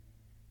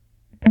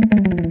Hey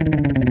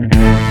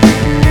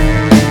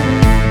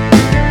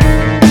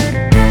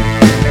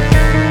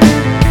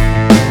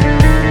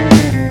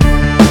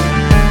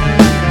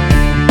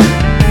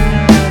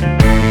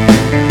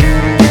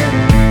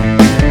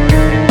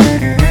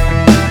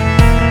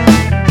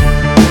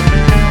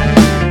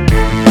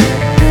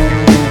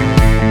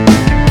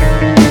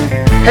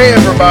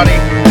everybody,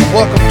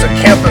 welcome to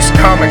Campus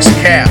Comics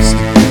Cast,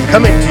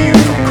 coming to you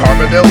from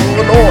Carbondale,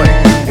 Illinois,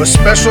 with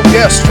special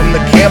guests from the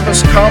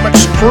Campus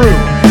Comics crew.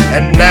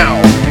 And now,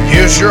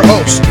 here's your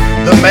host,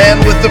 the man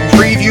with the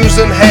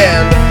previews in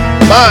hand,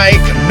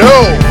 Mike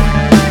No.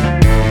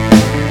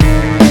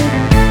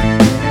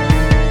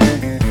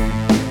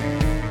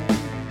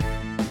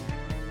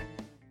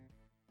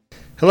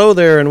 Hello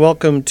there, and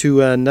welcome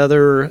to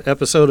another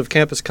episode of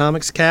Campus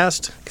Comics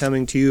Cast,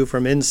 coming to you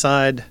from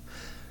inside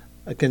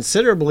a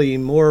considerably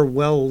more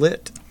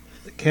well-lit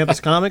Campus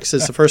Comics.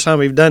 It's the first time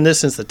we've done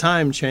this since the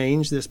time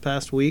change this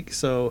past week,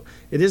 so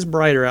it is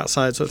brighter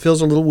outside, so it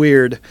feels a little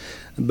weird.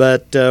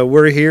 But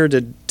we're here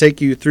to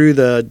take you through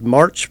the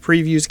March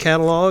previews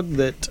catalog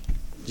that,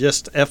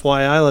 just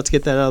FYI, let's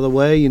get that out of the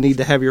way. You need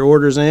to have your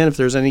orders in. If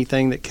there's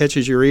anything that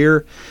catches your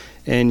ear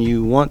and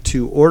you want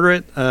to order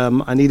it,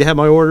 I need to have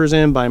my orders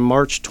in by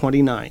March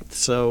 29th.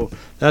 So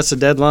that's the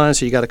deadline,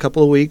 so you got a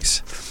couple of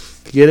weeks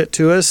to get it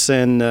to us.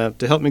 And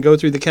to help me go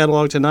through the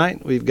catalog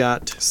tonight, we've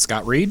got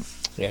Scott Reed.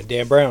 Yeah,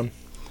 Dan Brown.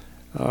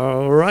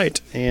 All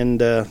right, and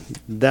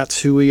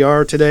that's who we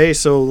are today.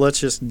 So let's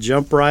just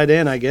jump right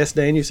in. I guess,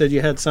 Dan, you said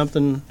you had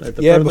something at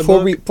the front of the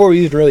book? Before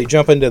we even really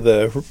jump into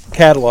the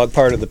catalog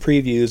part of the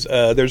previews,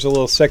 there's a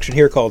little section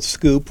here called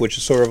Scoop, which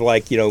is sort of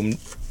like,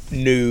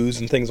 news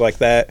and things like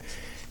that.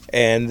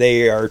 And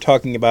they are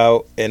talking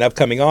about an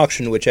upcoming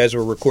auction, which, as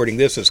we're recording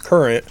this, is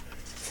current,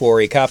 for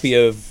a copy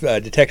of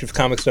Detective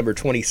Comics number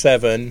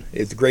 27.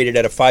 It's graded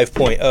at a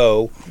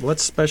 5.0.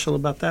 What's special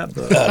about that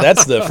book?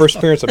 That's the first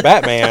appearance of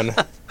Batman,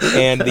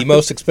 and the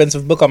most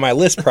expensive book on my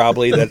list,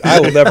 probably, that I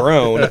will never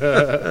own.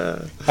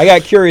 I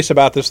got curious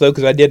about this, though,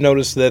 because I did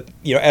notice that,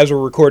 as we're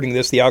recording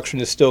this, the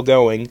auction is still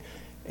going.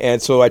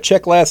 And so I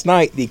checked last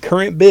night. The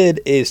current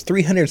bid is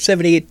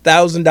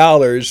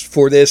 $378,000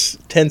 for this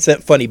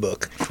 10-cent funny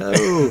book.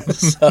 Oh,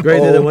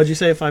 graded at, what'd you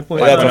say, 5.0?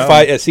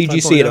 That's a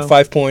CGC at a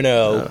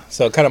 5.0.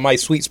 So kind of my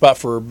sweet spot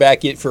for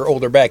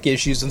older back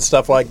issues and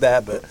stuff like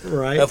that. But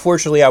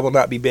unfortunately, I will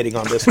not be bidding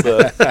on this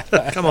book.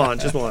 Come on,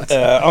 just once.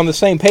 On the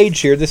same page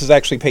here, this is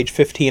actually page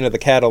 15 of the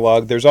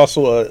catalog. There's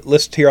also a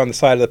list here on the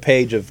side of the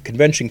page of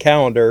convention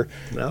calendar,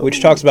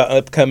 which talks about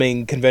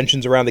upcoming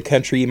conventions around the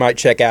country you might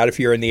check out if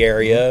you're in the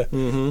area.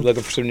 Mm-hmm.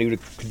 Looking for some new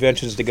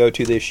conventions to go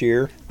to this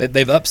year.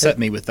 They've upset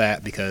me with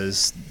that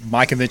because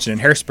my convention in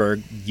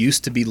Harrisburg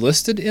used to be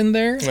listed in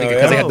there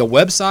because they had the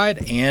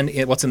website and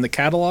what's in the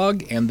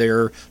catalog, and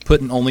they're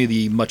putting only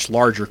the much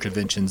larger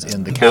conventions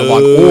in the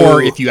catalog.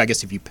 Or if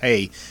you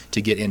pay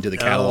to get into the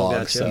catalog.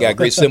 Gotcha. So. You got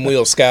grease them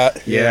wheels,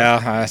 Scott.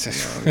 Yeah.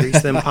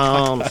 Grease them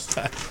palms.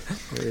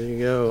 There you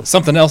go.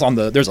 Something else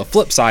there's a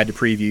flip side to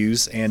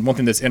previews, and one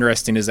thing that's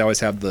interesting is they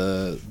always have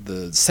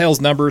the sales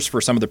numbers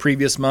for some of the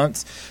previous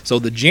months. So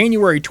the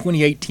January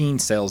 2018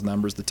 sales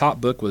numbers, the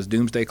top book was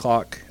Doomsday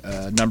Clock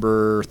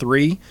number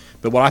 3.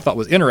 But what I thought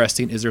was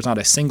interesting is there's not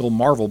a single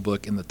Marvel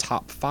book in the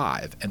top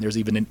 5, and there's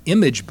even an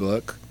Image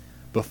book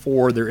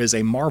before there is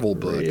a Marvel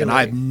book, really? And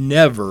I've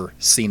never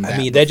seen that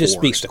before. That just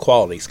speaks to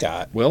quality,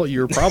 Scott. Well,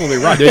 you're probably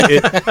right.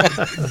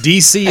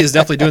 DC is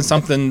definitely doing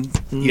something,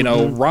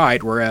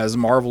 right, whereas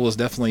Marvel is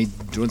definitely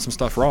doing some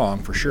stuff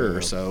wrong, for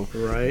sure. So,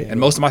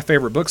 and most of my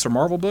favorite books are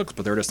Marvel books,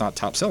 but they're just not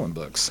top-selling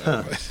books.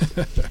 So.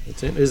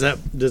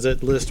 Does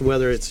it list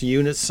whether it's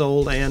units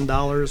sold and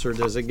dollars, or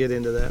does it get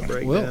into that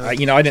breakdown? Well,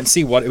 I didn't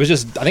see what it was.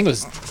 I think it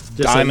was just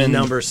Diamond a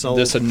number sold.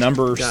 Just a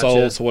number Gotcha.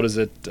 sold. So what is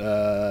it?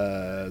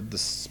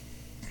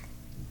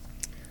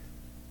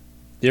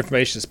 The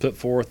information is put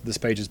forth. This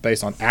page is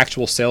based on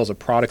actual sales of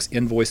products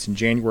invoiced in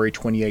January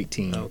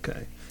 2018.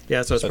 Okay.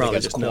 Yeah, so it's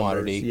probably just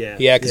quantity. Numbers.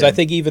 Yeah, because I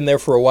think even there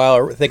for a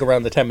while, I think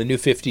around the time of New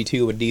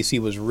 52 when DC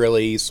was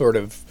really sort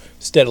of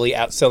steadily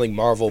outselling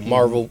Marvel,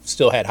 Marvel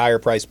still had higher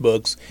priced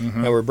books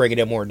and were bringing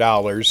in more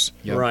dollars.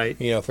 Yep. Right.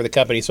 For the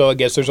company. So I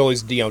guess there's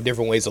always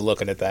different ways of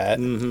looking at that.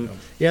 Mm-hmm.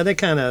 Yeah, they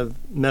kind of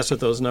mess with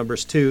those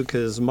numbers too,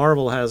 because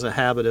Marvel has a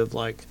habit of,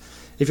 like,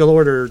 if you'll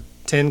order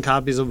 10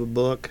 copies of a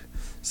book,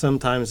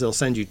 sometimes they'll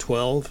send you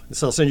 12.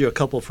 So they'll send you a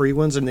couple free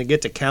ones, and they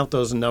get to count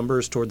those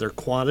numbers toward their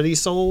quantity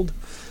sold,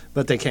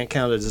 but they can't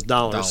count it as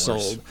dollars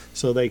sold.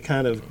 So they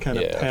kind of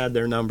pad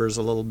their numbers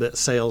a little bit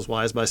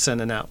sales-wise by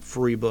sending out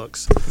free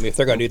books. If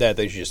they're going to do that,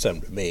 they should just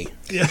send them to me.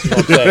 Yeah. So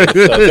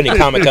if any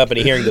comic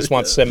company hearing this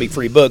wants to send me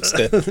free books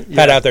to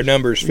pad out their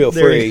numbers, feel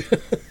free.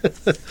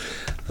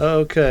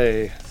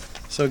 Okay.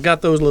 So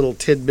got those little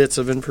tidbits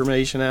of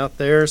information out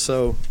there.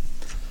 So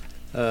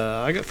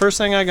first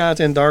thing I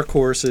got in Dark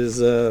Horse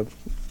is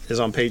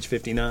on page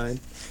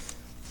 59.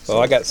 Well,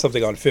 I got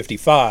something on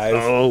 55.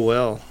 Oh,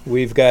 well.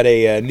 We've got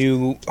a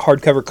new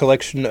hardcover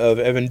collection of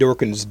Evan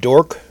Dorkin's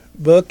Dork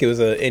book. It was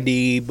an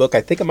indie book.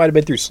 I think it might have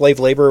been through Slave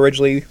Labor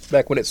originally,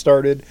 back when it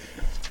started.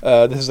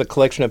 This is a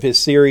collection of his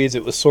series.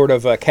 It was sort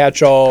of a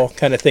catch-all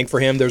kind of thing for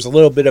him. There's a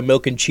little bit of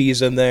milk and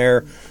cheese in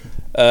there.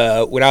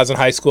 When I was in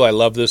high school, I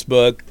loved this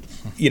book.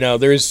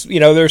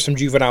 There's some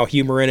juvenile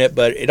humor in it,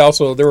 but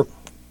there were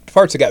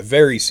parts that got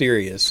very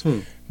serious.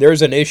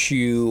 There's an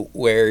issue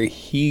where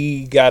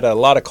he got a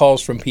lot of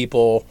calls from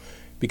people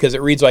because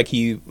it reads like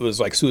he was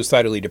like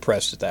suicidally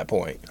depressed at that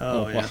point.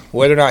 Oh, yeah.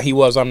 Whether or not he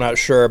was, I'm not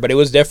sure, but it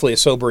was definitely a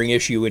sobering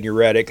issue when you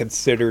read it,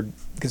 considering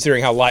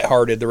how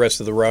lighthearted the rest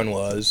of the run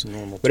was.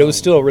 But it was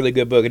still a really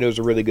good book, and it was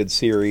a really good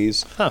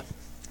series. Huh.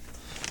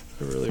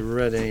 I really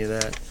read any of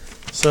that.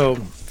 So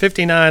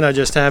 59, I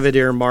just have it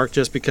earmarked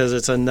just because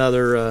it's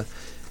another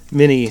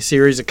mini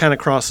series that kind of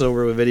crosses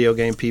over with video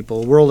game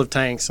people. World of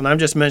Tanks, and I'm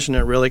just mentioning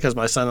it really because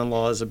my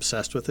son-in-law is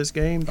obsessed with this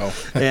game,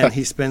 and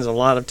he spends a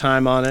lot of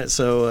time on it.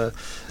 So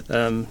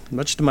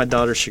much to my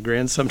daughter's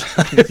chagrin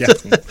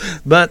sometimes,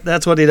 but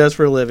that's what he does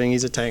for a living.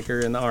 He's a tanker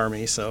in the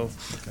Army, so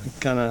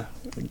kind of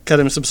cut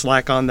him some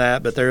slack on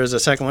that. But there is a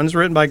second one. It's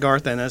written by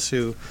Garth Ennis,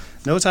 who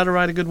knows how to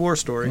write a good war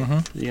story.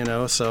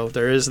 So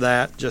there is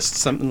that, just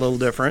something a little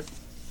different.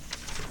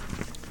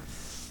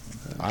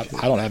 I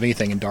don't have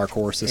anything in Dark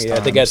Horse this time. I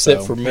think that's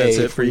it for me. That's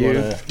it for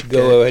you.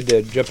 Go ahead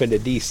to jump into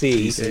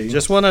DC. Okay,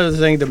 just one other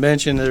thing to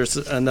mention, there's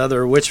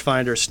another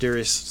Witchfinder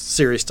series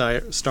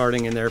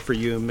starting in there for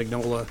you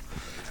Magnolia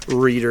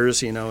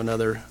readers,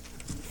 another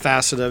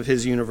facet of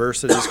his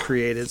universe that is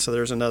created. So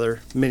there's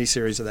another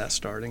miniseries of that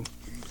starting.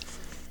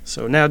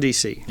 So now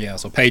DC. Yeah,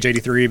 so page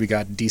 83, we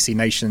got DC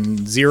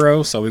Nation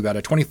Zero. So we've got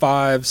a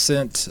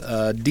 25-cent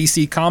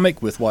DC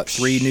comic with,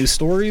 3 new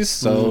stories?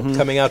 So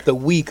coming out the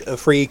week of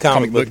free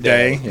comic book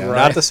day. Yeah.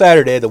 Not the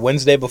Saturday, the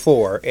Wednesday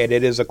before, and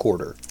it is a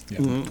quarter.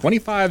 Yeah,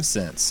 25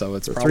 cents, so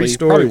it's For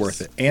probably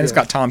worth it. And it's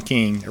got Tom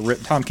King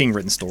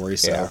written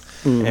stories. So. Yeah.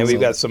 And we've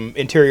got some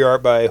interior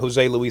art by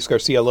Jose Luis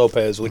Garcia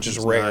Lopez, which is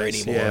rare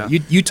nice, anymore. yeah.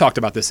 You talked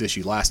about this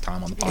issue last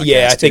time on the podcast.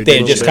 Yeah, I think too,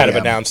 they just kind of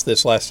Yeah. announced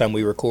this last time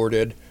we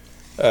recorded.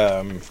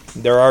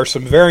 There are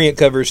some variant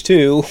covers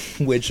too,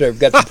 which have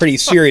got some pretty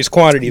serious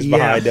quantities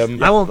behind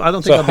them. I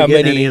don't think I'll be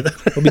getting any of them.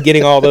 We'll be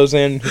getting all those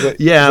in.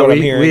 Yeah, what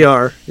I'm hearing. we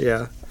are.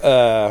 Yeah.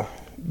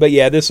 But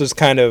yeah, this was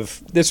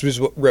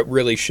what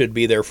really should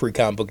be their free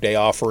comic book day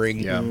offering.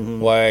 Yeah.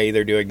 Why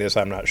they're doing this,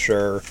 I'm not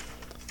sure.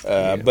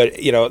 But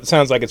it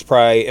sounds like it's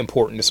probably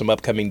important to some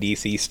upcoming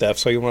DC stuff,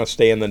 so you want to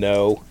stay in the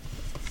know.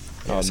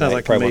 Sounds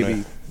like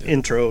maybe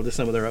intro to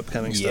some of their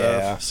upcoming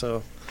Yeah. stuff.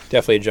 So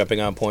Definitely a jumping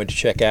on point to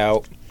check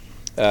out.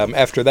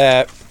 After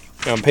that,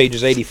 on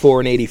pages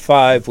 84 and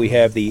 85, we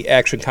have the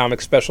Action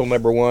Comics Special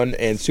 #1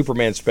 and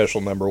Superman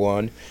Special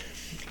 #1.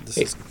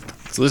 So this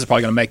is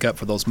probably going to make up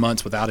for those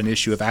months without an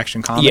issue of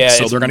Action Comics. Yeah,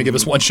 so they're going to give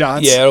us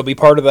one-shots. Yeah, it'll be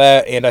part of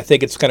that, and I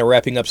think it's kind of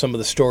wrapping up some of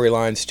the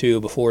storylines, too,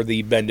 before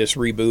the Bendis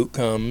reboot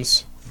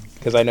comes.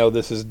 Because I know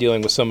this is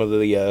dealing with some of the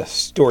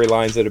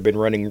storylines that have been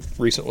running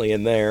recently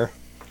in there.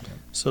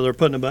 So they're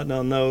putting a button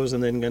on those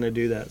and then going to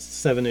do that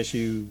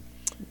 7-issue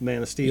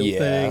Man of Steel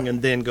thing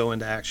and then go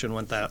into Action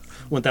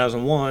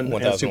 1001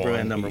 and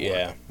Superman #1.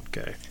 Yeah.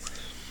 Okay.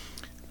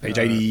 Page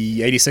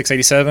 80, 86,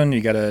 87,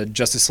 you got a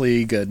Justice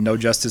League No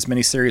Justice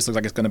miniseries. Looks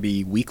like it's going to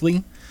be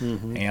weekly.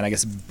 And I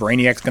guess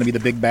Brainiac's going to be the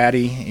big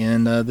baddie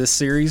in this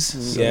series.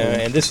 So.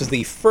 Yeah, and this is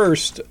the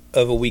first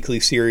of a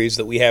weekly series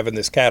that we have in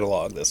this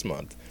catalog this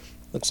month.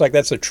 Looks like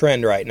that's a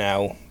trend right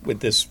now with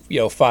this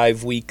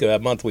 5-week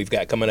month we've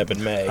got coming up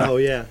in May. Oh,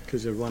 yeah,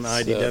 because there's one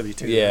IDW,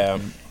 too. Yeah,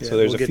 so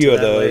there's we'll a get few to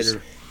of that those.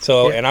 later.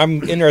 So, and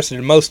I'm interested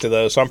in most of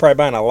those, so I'm probably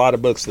buying a lot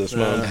of books this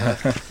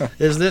month.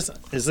 Is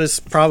this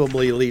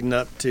probably leading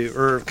up to,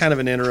 or kind of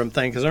an interim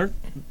thing? Because aren't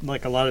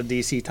like a lot of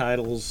DC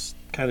titles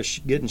kind of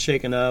getting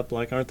shaken up?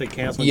 Like, aren't they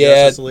canceling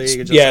Justice League?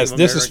 And Yes, Justice of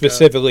this is America?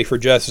 specifically for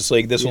Justice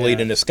League. This will lead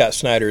Yeah. into Scott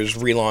Snyder's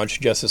relaunch,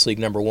 Justice League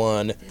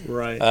 #1.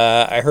 Right.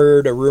 I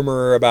heard a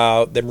rumor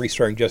about them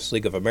restarting Justice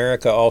League of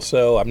America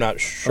also. I'm not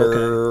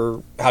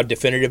sure how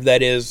definitive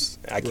that is.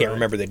 I can't Right.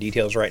 remember the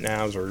details right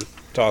now as we're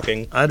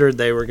talking. I'd heard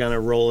they were going to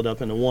roll it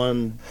up into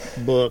one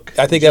book.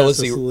 I think that was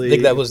Justice I League.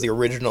 think that was the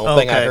original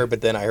thing I Okay. heard,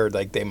 but then I heard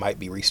like they might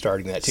be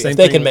restarting that too. Same If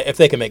they thing can if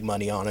they can make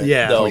money on it,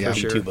 Yeah, they'll for do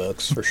sure. 2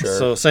 books for sure.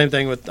 So same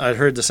thing with, I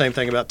heard the same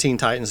thing about Teen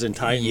Titans and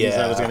Titans. Yeah.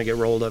 That was going to get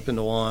rolled up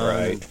into one.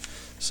 Right.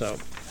 So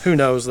who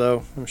knows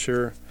though? I'm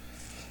sure.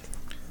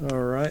 All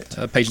right.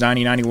 Page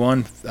 90,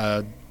 91.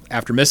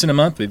 After missing a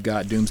month, we've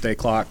got Doomsday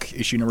Clock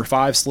issue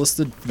 #5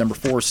 listed.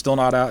 #4 is still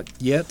not out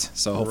yet,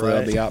 so hopefully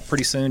that'll be out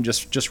pretty soon.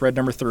 Just read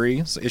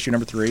 #3, so issue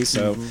 #3.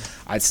 So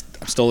I'm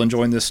still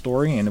enjoying this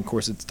story, and of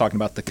course it's talking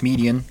about the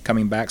comedian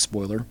coming back.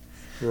 Spoiler.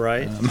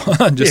 Right.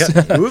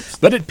 Yeah. Whoops.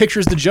 But it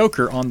pictures the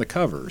Joker on the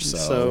cover.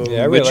 So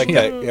yeah, I really like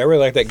that. I really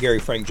like that Gary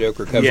Frank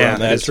Joker cover Yeah,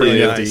 on that. it's really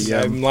too. nice.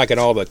 I'm liking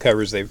all the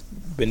covers they've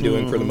been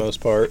doing for the most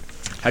part.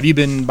 Have you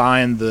been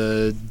buying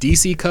the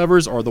DC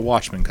covers or the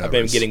Watchmen covers? I've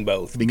been getting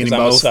both. Been getting 'cause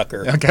I'm both? a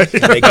sucker. Okay.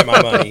 They get my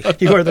money.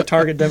 You are the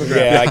target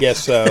demographic. Yeah, I guess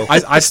so.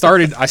 I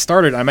started.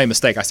 I made a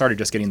mistake. I started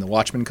just getting the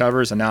Watchmen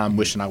covers, and now I'm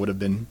wishing I would have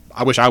been.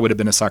 I wish I would have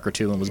been a sucker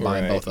too and was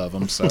buying Right. both of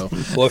them. So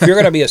Well, if you're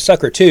going to be a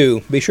sucker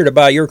too, be sure to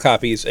buy your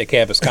copies at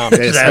Campus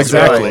Comics. Yes, That's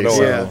exactly. right,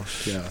 So,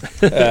 yeah.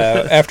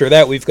 yeah. After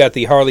that, we've got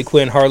the Harley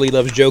Quinn, Harley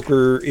Loves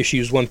Joker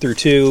issues 1 through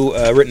 2,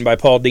 written by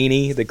Paul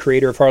Dini, the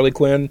creator of Harley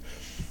Quinn.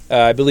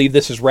 I believe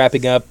this is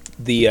wrapping up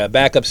the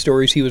backup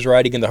stories he was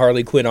writing in the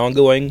Harley Quinn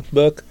ongoing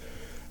book.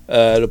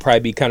 It'll probably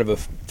be kind of a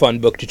fun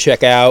book to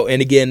check out.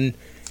 And again,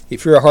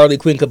 if you're a Harley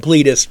Quinn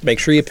completist, make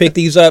sure you pick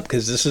these up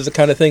because this is the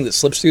kind of thing that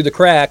slips through the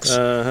cracks.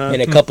 In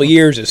a couple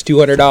years, it's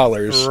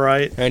 $200.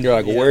 Right. And you're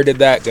like, Yeah. where did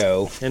that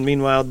go? And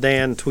meanwhile,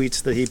 Dan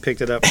tweets that he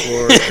picked it up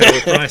for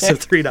the price of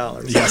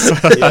 $3. Yes.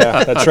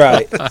 Yeah, that's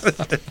right.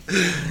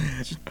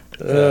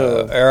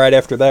 All right,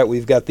 after that,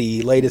 we've got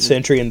the latest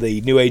entry in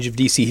the New Age of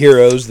DC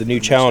Heroes, the New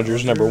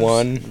Challengers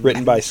 #1,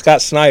 written by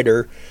Scott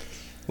Snyder,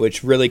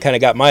 which really kind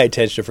of got my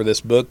attention for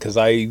this book because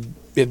I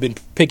have been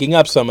picking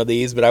up some of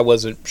these, but I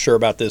wasn't sure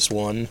about this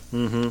one.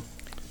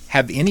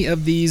 Have any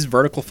of these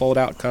vertical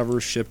fold-out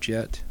covers shipped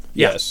yet?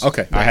 Yes.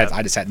 Okay.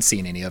 I just hadn't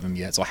seen any of them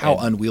yet. So how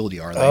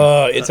unwieldy are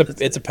they? It's a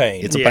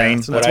pain. It's a pain.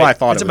 it's That's not- what I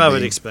thought It's it would about be. what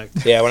you'd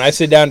expect. Yeah, when I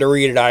sit down to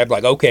read it, I'm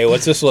like, okay,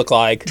 what's this look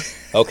like?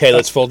 Okay,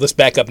 let's fold this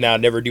back up now.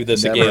 Never do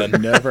this again.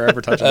 Never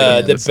ever touch it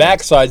again. The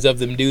back sides of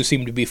them do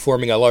seem to be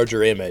forming a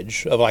larger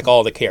image of like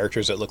all the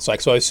characters. It looks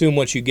like. So I assume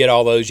once you get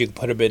all those, you can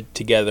put them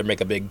together, make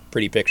a big,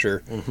 pretty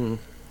picture.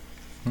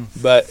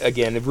 But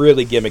again,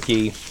 really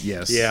gimmicky.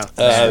 Yes. Yeah.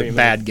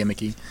 Bad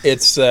gimmicky.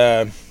 It's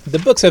the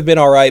books have been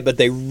all right, but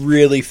they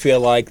really feel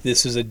like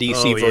this is a DC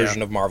Oh, yeah.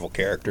 version of Marvel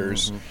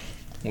characters.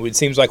 It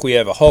seems like we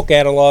have a Hulk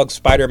analog,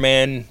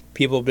 Spider-Man.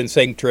 People have been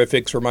saying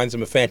Terrifics reminds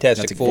them of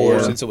Fantastic Fantastic Four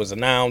Four. since it was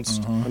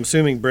announced. I'm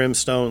assuming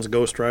Brimstone's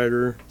Ghost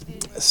Rider.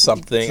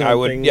 Something I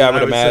would Something, yeah I I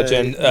would would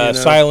imagine. say, you know.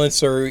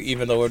 Silencer,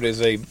 even though it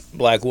is a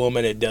black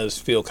woman, it does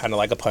feel kind of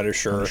like a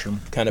Punisher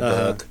kind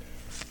of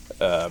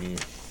book.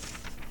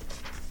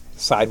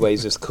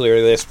 Sideways is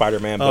clearly a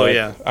Spider-Man book. Oh,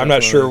 yeah, I'm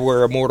not definitely. sure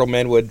where Immortal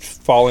Men would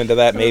fall into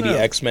that. Maybe know.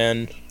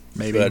 X-Men,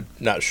 Maybe. but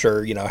not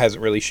sure.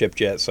 Hasn't really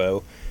shipped yet,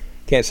 so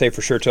can't say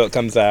for sure till it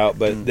comes out.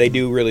 But they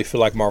do really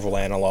feel like Marvel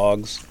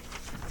analogs.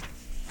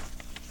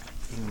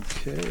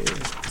 Okay,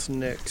 what's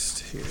next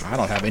here? I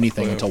don't have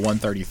anything until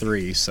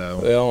 133. So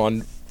Well,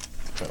 on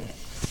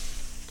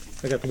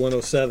I got the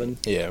 107.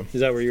 yeah,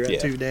 Is that where you're at Yeah.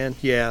 too, Dan?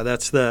 Yeah,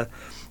 that's the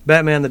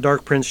Batman the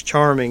Dark Prince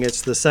Charming.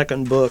 It's the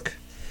second book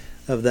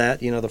of that.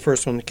 The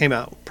first one came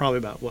out probably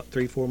about,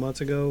 3-4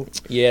 months ago?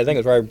 yeah, I think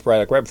it was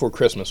right before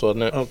Christmas,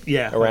 wasn't it? Oh,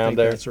 yeah. I Around think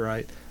there. That's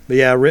right. But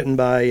yeah, written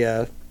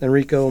by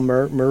Enrico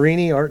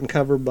Marini, art and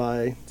cover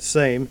by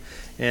same.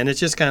 And it's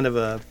just kind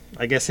of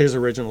I guess his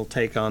original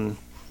take on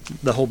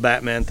the whole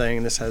Batman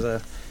thing. This has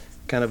a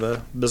kind of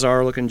a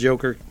bizarre looking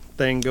Joker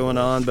thing going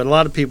on. But a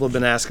lot of people have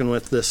been asking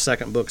when this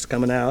second book's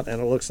coming out,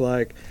 and it looks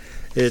like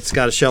it's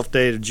got a shelf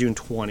date of June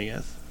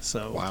 20th.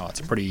 So wow,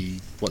 it's a pretty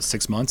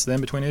 6 months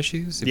then between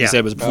issues. If Yeah. you said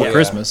it was before yeah.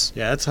 Christmas.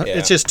 yeah, it's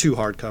Yeah. just two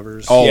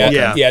hardcovers. Oh, Yeah,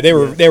 okay. yeah, they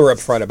were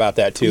upfront about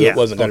that too. Yeah, It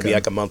wasn't going to be okay.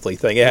 like a monthly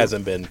thing. It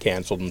hasn't been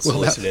canceled and Well,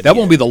 solicited. that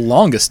won't be the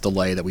longest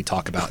delay that we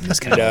talk about in this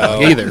catalog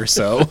No. either.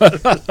 So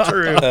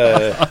True.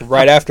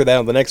 Right after that,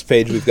 on the next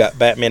page, we've got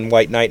Batman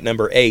White Knight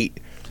 #8.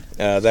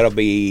 That'll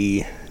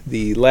be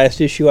the last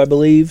issue, I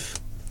believe.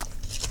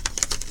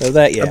 Of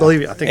that, yeah. I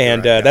think you're and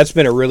right, yeah. that's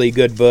been a really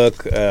good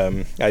book. I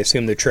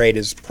assume the trade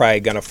is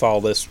probably going to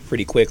follow this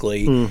pretty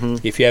quickly. Mm-hmm.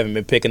 If you haven't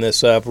been picking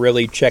this up,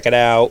 really check it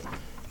out.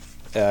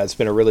 It's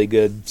been a really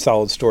good,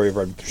 solid story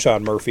of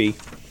Sean Murphy.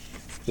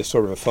 Just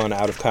sort of a fun,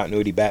 out of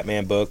continuity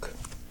Batman book.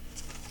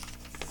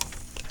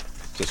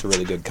 Just a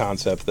really good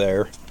concept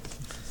there.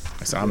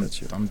 I'm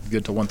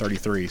good to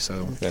 133.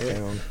 So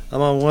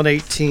I'm on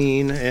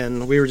 118,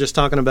 and we were just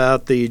talking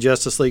about the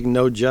Justice League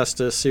No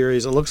Justice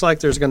series. It looks like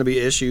there's going to be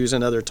issues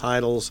and other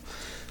titles.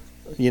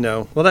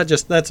 Well,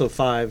 that's a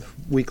 5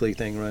 weekly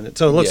thing, right?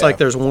 So it looks Yeah. like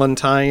there's one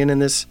tie-in in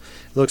this.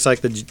 It looks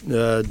like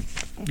the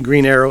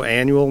Green Arrow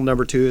Annual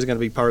 #2 is going to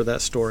be part of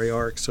that story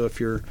arc. So if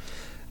you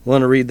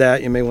want to read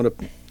that, you may want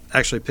to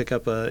actually pick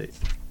up a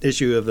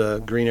issue of the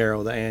Green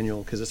Arrow, the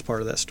Annual, because it's part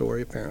of that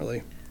story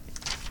apparently.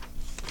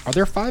 are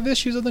there 5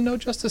 issues of the No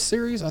Justice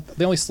series?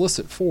 They only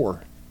solicit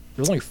 4.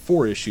 There's only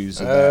 4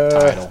 issues of that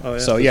title. oh, yeah.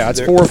 So yeah, it's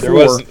There 4. there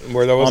wasn't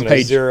a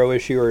page- 0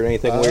 issue or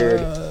anything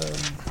weird.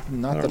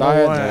 Not I that don't I know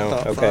had. why I No.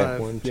 thought Okay, 5.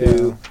 1, Yeah.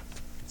 2.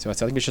 So I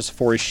think it's just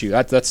 4 issue.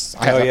 That's.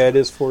 Oh yeah, it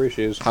is 4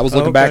 issues. I was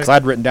looking back Okay. because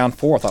I'd written down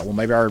 4. I thought, well,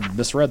 maybe I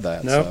misread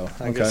that. No,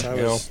 So, I guess I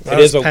You know, was. it I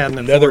was is a- padding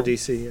it another for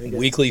DC. I guess.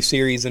 Weekly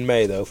series in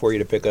May though for you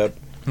to pick up.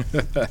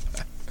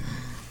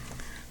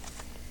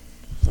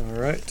 All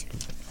right.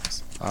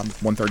 I'm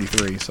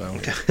 133. So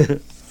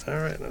All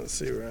right. Let's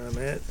see where I'm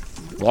at.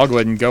 well, I'll go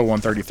ahead and go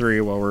 133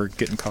 while we're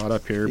getting caught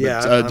up here. But,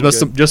 Yeah,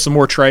 I'm just some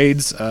more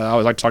trades. I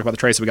would like to talk about the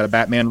trades. So we got a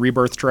Batman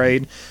Rebirth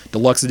trade,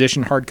 deluxe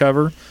edition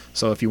hardcover.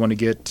 So if you want to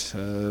get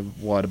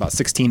about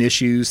 16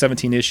 issues,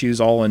 17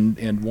 issues, all in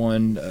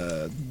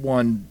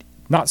one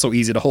not so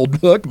easy to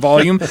hold book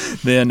volume,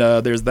 then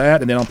there's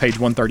that. And then on page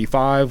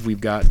 135,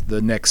 we've got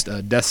the next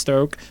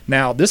Deathstroke.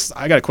 Now,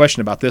 I got a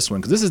question about this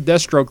one, because this is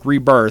Deathstroke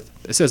Rebirth.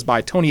 It says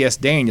by Tony S.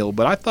 Daniel,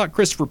 but I thought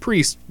Christopher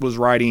Priest was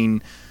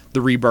writing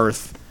the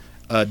Rebirth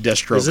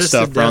Deathstroke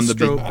stuff from the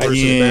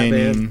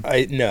beginning.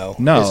 No.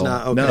 It's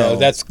not, okay. No,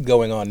 that's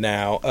going on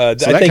now. So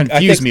that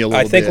confused me a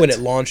little bit. I think when it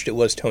launched, it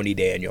was Tony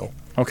Daniel.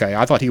 Okay,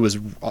 I thought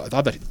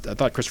I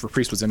thought Christopher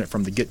Priest was in it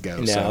from the get-go.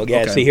 No, so,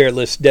 yeah. okay. See here it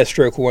lists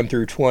Deathstroke 1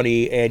 through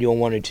 20, Annual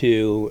 1 and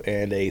 2,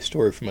 and a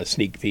story from a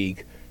sneak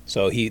peek.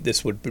 So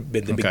this would have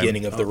been the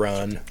beginning of the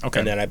run. Okay.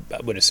 And then I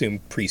would assume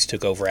Priest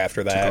took over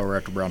after that. Took over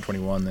after Brown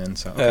 21 then.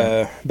 So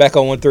okay. Back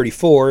on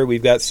 134,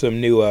 we've got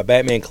some new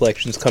Batman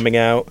collections coming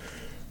out.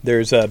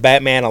 There's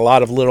Batman, A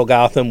Lot of Little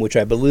Gotham, which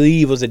I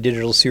believe was a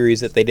digital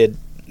series that they did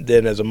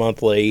then as a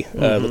monthly.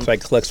 Looks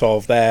like collects all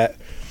of that.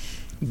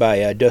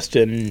 By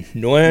Dustin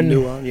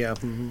Nguyen. Yeah.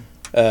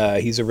 Mm-hmm.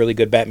 He's a really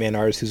good Batman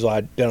artist who's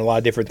done a lot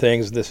of different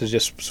things. This is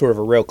just sort of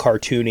a real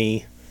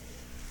cartoony,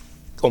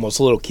 almost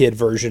little kid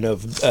version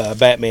of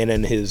Batman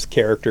and his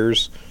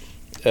characters.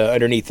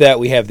 Underneath that,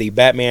 we have the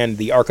Batman,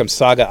 the Arkham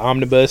Saga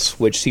Omnibus,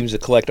 which seems to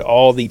collect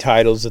all the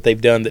titles that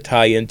they've done that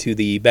tie into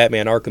the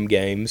Batman Arkham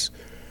games.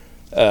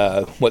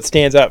 What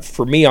stands out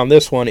for me on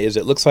this one is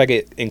it looks like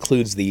it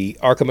includes the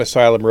Arkham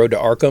Asylum Road to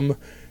Arkham,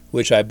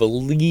 which I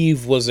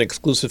believe was an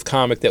exclusive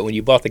comic that when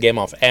you bought the game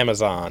off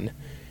Amazon,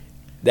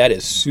 that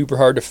is super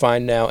hard to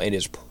find now and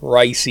is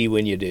pricey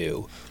when you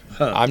do.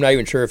 Huh. I'm not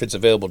even sure if it's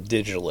available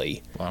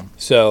digitally. Wow.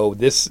 So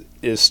this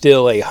is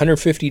still a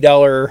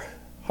 $150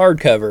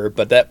 hardcover,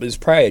 but that is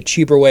probably a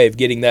cheaper way of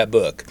getting that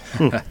book.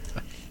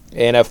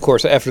 And, of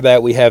course, after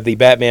that, we have the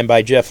Batman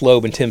by Jeff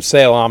Loeb and Tim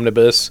Sale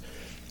Omnibus.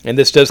 And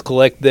this does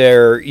collect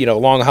their,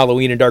 Long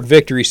Halloween and Dark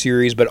Victory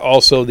series, but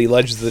also the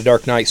Legends of the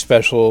Dark Knight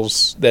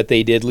specials that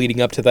they did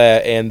leading up to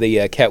that, and the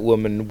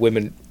Catwoman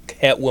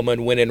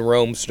Win in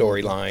Rome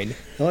storyline.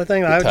 The only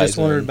thing I just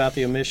wondered about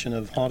the omission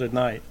of Haunted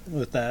Night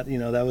with that.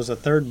 That was a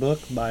third book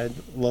by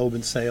Loeb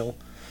and Sale.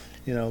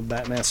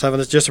 Batman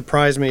 7. It just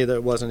surprised me that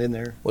it wasn't in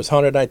there. Was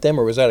Haunted Night them,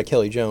 or was that a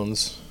Kelly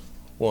Jones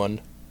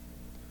one?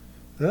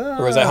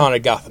 Or was that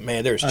Haunted Gotham?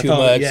 Man, there's too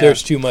much. Yeah.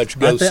 There's too much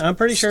ghost I'm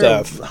pretty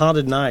stuff. Sure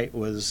Haunted Night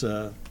was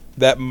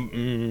that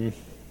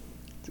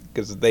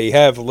because they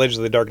have Legends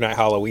of the Dark Knight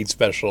Halloween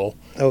special.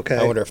 Okay,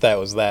 I wonder if that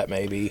was that.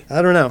 Maybe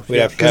I don't know. We'd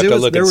have to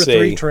look and see. There were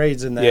 3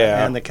 trades in that,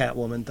 and the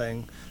Catwoman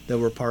thing that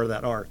were part of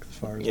that arc, as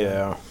far as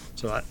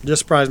So it just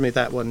surprised me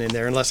that wasn't in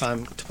there, unless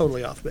I'm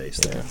totally off base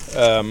there.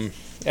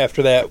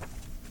 After that,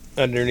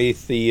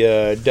 underneath the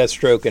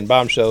Deathstroke and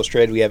Bombshells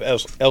trade, we have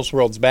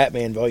Elseworlds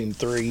Batman Volume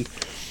 3.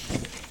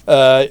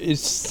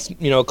 It's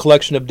a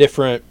collection of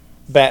different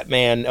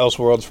Batman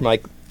Elseworlds from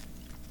like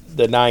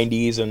the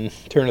 90s and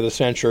turn of the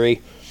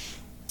century.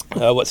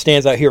 What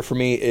stands out here for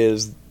me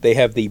is they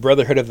have the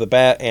Brotherhood of the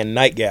Bat and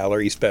Night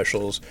Gallery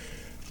specials,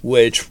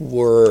 which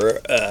were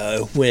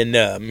when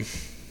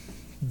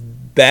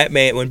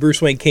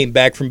Bruce Wayne came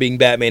back from being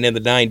Batman in the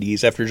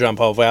 90s after Jean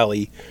Paul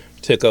Valley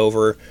took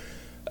over.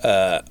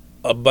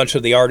 A bunch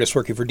of the artists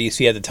working for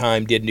DC at the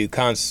time did new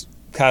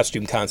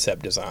costume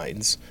concept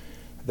designs.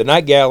 The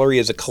Night Gallery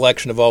is a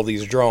collection of all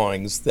these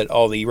drawings that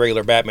all the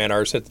regular Batman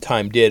artists at the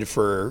time did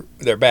for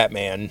their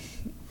Batman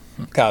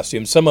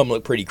costumes. Some of them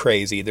look pretty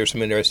crazy. There's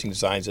some interesting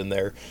designs in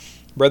there.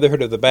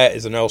 Brotherhood of the Bat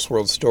is an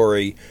Elseworld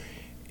story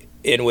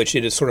in which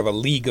it is sort of a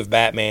league of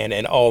Batman,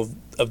 and all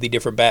of the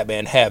different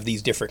Batman have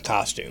these different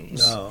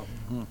costumes. Oh.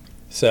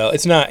 So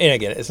it's not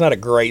a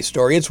great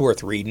story. It's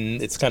worth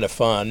reading. It's kind of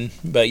fun.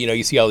 But,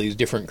 you see all these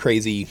different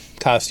crazy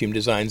costume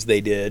designs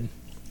they did.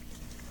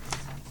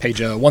 Page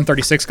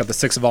 136 got the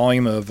 6th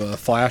volume of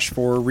Flash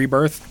for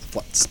Rebirth.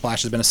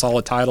 Flash has been a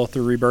solid title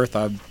through Rebirth.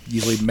 I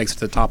usually makes it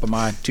to the top of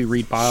my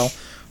to-read pile,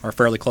 or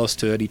fairly close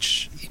to it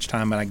each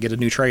time, and I get a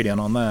new trade-in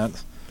on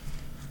that.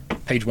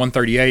 Page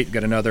 138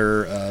 got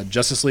another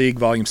Justice League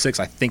Volume 6.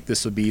 I think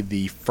this would be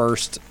the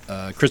first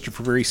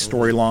Christopher Priest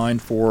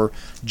storyline for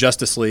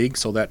Justice League,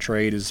 so that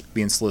trade is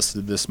being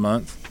solicited this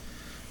month.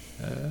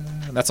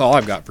 That's all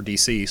I've got for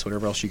DC, so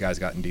whatever else you guys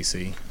got in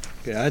DC.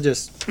 Yeah, I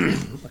just,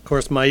 of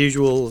course, my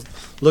usual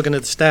looking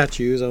at the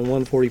statues on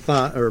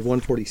 145 or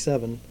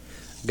 147.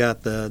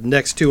 Got the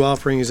next 2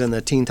 offerings in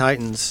the Teen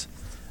Titans,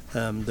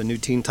 the new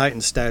Teen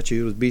Titans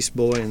statue with Beast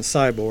Boy and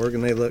Cyborg,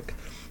 and they look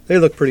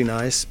pretty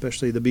nice,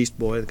 especially the Beast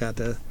Boy. Got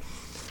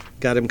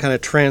him kind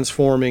of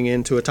transforming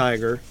into a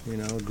tiger,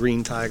 a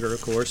green tiger,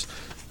 of course.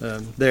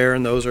 There,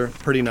 and those are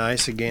pretty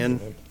nice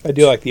again. I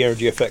do like the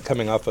energy effect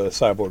coming off of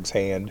Cyborg's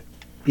hand.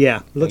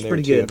 Yeah, looks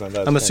pretty too, good.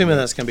 I'm assuming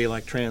that's going to be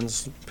like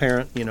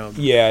transparent,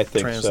 Yeah, I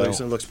think translucent.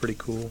 so. It looks pretty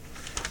cool.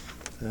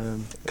 A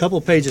couple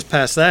pages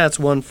past that's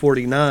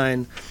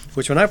 149,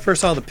 which when I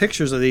first saw the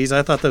pictures of these,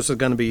 I thought this was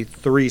going to be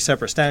 3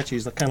 separate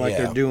statues, kind of like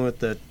they're doing with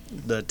the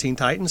Teen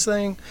Titans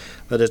thing.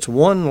 But it's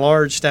one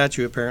large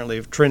statue, apparently,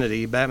 of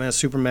Trinity, Batman,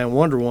 Superman,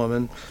 Wonder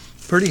Woman.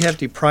 Pretty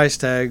hefty price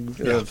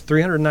tag of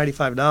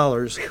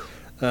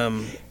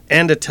 $395.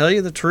 And to tell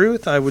you the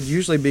truth, I would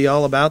usually be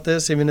all about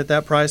this, even at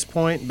that price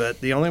point.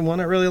 But the only one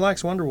I really like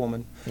is Wonder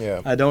Woman.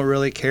 Yeah. I don't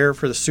really care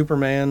for the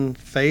Superman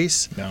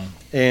face. No.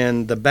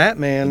 And the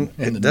Batman,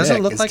 And the it doesn't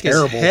neck look is like his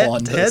terrible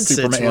on the head sits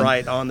Superman.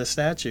 right on the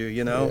statue,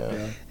 you know?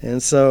 Yeah.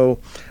 And so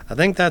I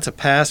think that's a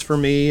pass for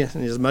me,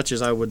 as much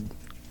as I would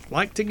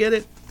like to get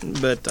it.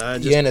 But I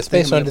just Yeah, and it's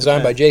think based I'm on gonna design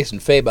have by to Jason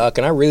Fabok,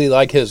 and I really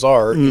like his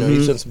art. You know, Mhm.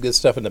 he's done some good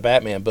stuff in the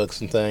Batman books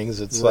and things.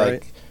 It's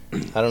Right.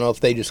 like, I don't know if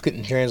they just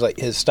couldn't translate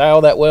his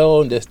style that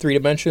well into 3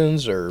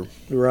 dimensions or pass.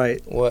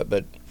 Right. what,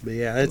 but But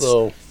yeah, a it's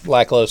little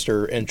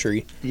lackluster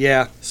entry.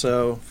 yeah.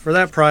 So for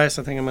that price,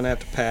 I think I'm gonna have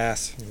to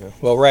pass. Yeah.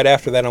 Well, right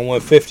after that on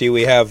 150,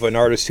 we have an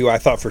artist who I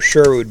thought for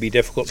sure would be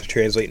difficult to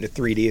translate into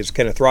 3D is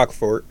Kenneth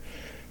Rockfort,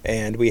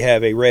 and we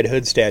have a Red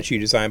Hood statue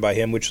designed by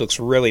him, which looks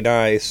really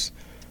nice.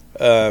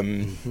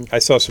 I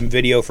saw some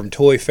video from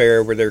Toy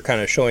Fair where they're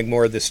kind of showing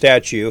more of the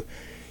statue.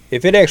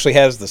 If it actually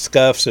has the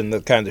scuffs and the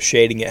kind of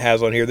shading it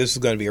has on here, this is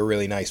going to be a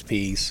really nice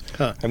piece.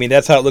 Huh. I mean,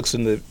 that's how it looks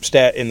in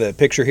the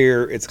picture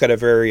here. It's got a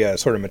very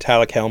sort of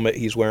metallic helmet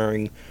he's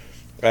wearing.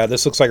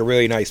 This looks like a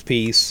really nice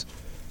piece.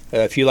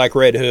 If you like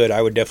Red Hood,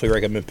 I would definitely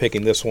recommend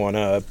picking this one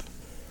up.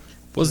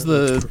 Was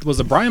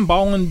the Brian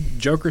Bolland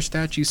Joker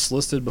statue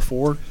listed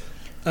before?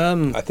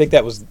 I think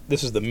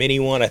this is the mini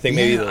one. I think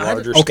maybe the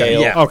larger okay,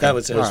 scale Yeah, Okay. that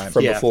was it. All right.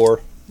 from Yeah.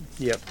 before.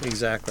 Yep,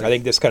 exactly. I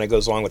think this kind of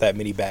goes along with that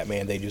mini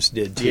Batman they just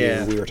did too.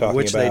 yeah, We were talking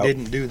which about. they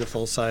didn't do the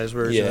full size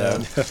version. Yeah.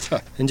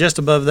 Of. And just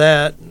above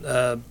that,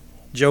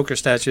 Joker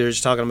statue they're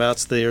just talking about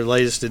is their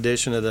latest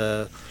edition of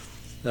the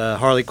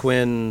Harley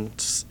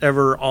Quinn's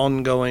ever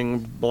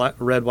ongoing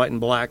red, white, and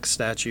black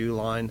statue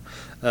line.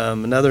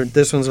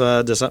 This one's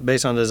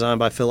based on a design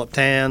by Philip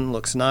Tan.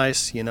 Looks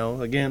nice, you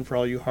know. Again, for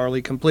all you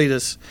Harley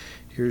completists,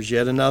 here's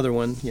yet another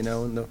one, you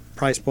know. And the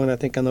price point I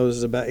think on those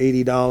is about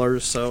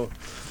 $80. So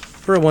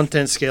for a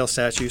 1/10 scale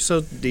statue,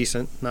 so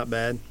decent, not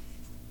bad.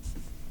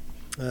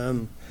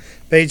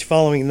 Page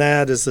following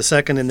that is the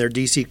second in their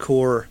DC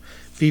Core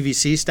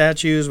PVC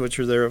statues, which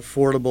are their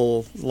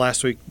affordable.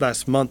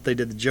 Last month they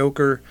did the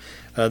Joker.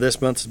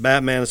 This month is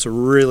Batman. It's a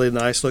really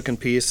nice looking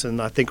piece,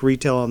 and I think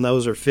retail on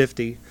those are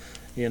 $50.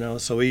 You know,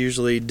 so we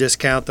usually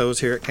discount those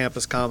here at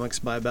Campus Comics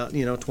by about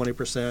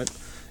 20%.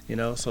 You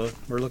know, so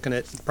we're looking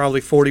at probably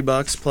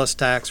 $40 plus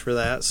tax for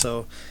that.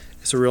 So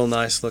it's a real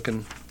nice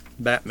looking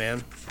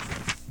Batman.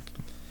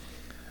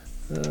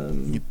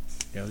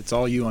 Yeah, it's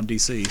all you on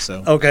DC.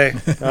 So Okay,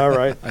 all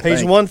right. I Page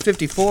think.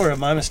 154.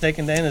 Am I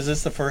mistaken, Dan? Is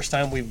this the first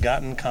time we've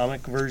gotten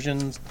comic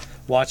versions,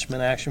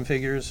 Watchmen action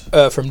figures?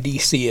 From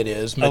DC it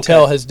is.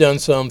 Mattel has done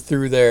some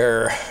through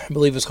their, I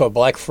believe it's called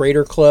Black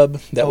Freighter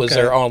Club. That was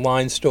Okay. their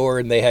online store,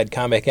 and they had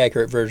comic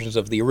accurate versions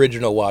of the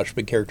original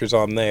Watchmen characters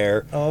on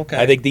there. Oh, okay.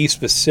 I think these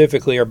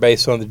specifically are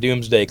based on the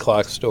Doomsday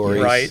Clock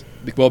stories. Right.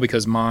 well,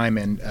 because Mime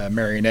and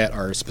Marionette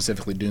are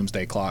specifically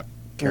Doomsday Clock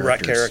characters.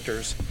 Right,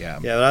 characters. Yeah.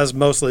 Yeah, I was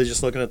mostly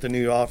just looking at the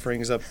new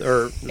offerings up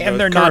there. And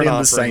they're not in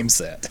the same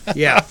set.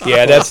 Yeah.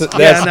 Yeah, that's isn't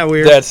that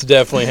weird? that's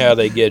definitely how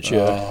they get you.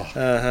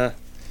 Uh-huh.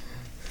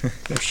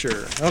 For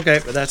sure.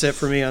 Okay, but that's it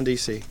for me on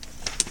DC.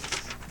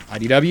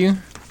 IDW.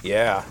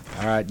 Yeah.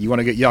 All right, you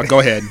want to get? Yeah, go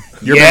ahead.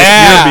 You're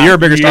Yeah. you're a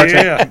bigger Star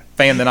Yeah. Trek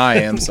fan than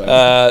I am.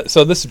 So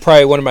So this is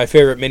probably one of my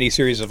favorite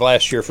miniseries of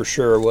last year for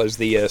sure. Was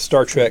the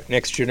Star Trek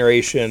Next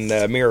Generation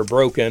Mirror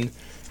Broken.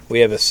 We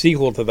have a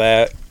sequel to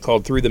that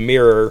called Through the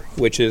Mirror,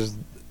 which is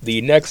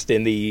the next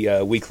in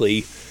the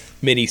weekly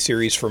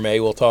miniseries for May.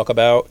 We'll talk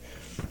about.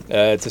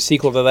 It's a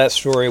sequel to that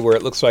story where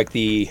it looks like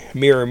the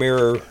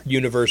Mirror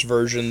universe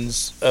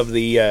versions of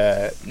the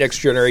Next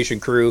Generation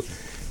crew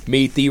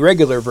meet the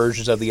regular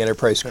versions of the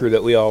Enterprise crew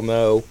that we all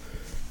know.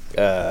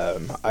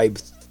 I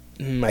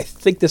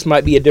think this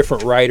might be a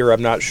different writer.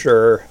 I'm not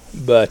sure,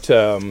 but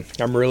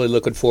I'm really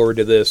looking forward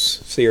to this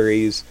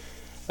series.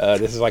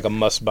 This is like a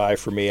must-buy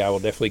for me. I will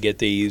definitely get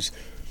these.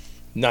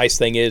 Nice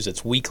thing is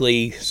it's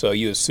weekly, so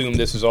you assume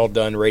this is all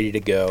done, ready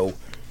to go.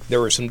 There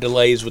were some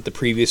delays with the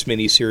previous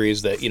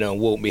miniseries that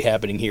won't be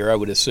happening here, I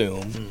would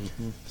assume.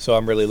 Mm-hmm. So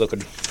I'm really looking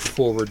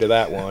forward to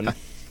that one.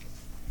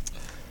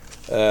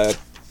 A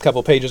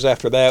couple pages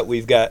after that,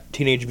 we've got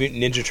Teenage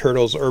Mutant Ninja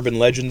Turtles Urban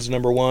Legends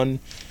 #1.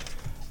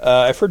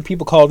 I've heard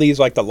people call these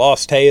like the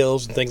Lost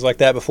Tales and things like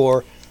that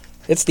before.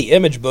 It's the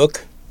Image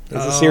book.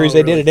 It's a series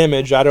they did at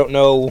Image. I don't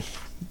know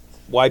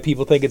why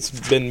people think it's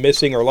been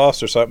missing or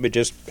lost or something. It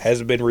just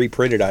hasn't been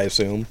reprinted, I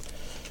assume.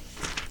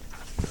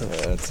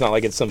 It's not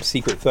like it's some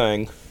secret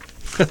thing.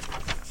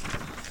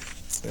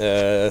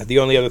 The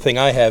only other thing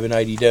I have in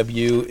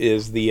IDW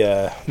is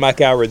the Mike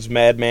Allred's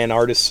Madman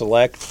Artist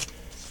Select,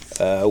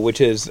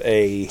 which is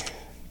a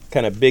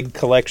kind of big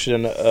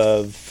collection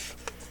of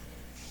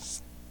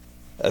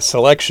a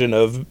selection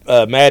of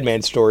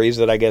Madman stories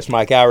that I guess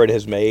Mike Allred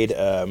has made.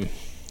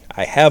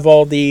 I have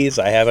all these.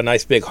 I have a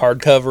nice big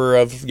hardcover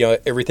of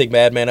everything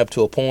Madman up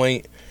to a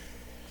point.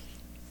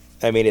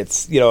 I mean,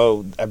 it's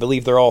I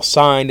believe they're all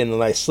signed in a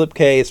nice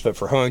slipcase, but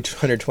for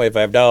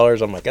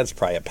 $125, I'm like, that's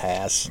probably a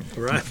pass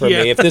for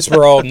me. If this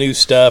were all new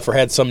stuff or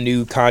had some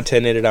new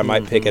content in it, I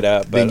might pick it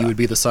up. But then you would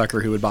be the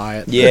sucker who would buy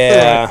it.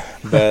 yeah,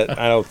 but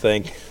I don't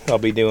think I'll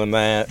be doing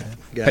that.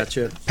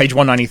 Gotcha. Page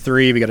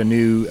 193, we got a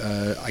new,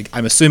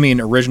 I'm assuming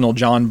original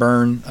John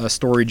Byrne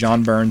story,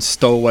 John Byrne's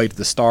Stowaway to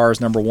the Stars,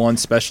 #1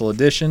 special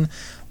edition.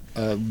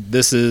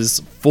 This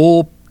is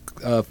full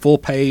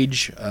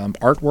page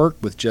artwork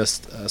with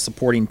just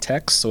supporting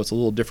text, so it's a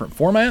little different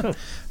format.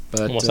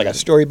 But, Almost like a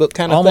storybook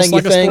kind of almost thing,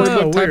 like you a think?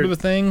 storybook Oh, type weird. of a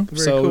thing.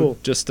 Very So cool.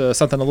 just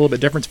something a little bit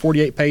different. It's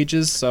 48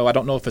 pages, so I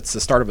don't know if it's the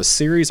start of a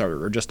series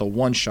or just a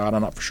one-shot.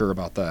 I'm not for sure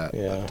about that.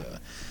 Yeah.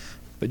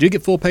 But you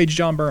get full-page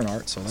John Byrne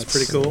art, so that's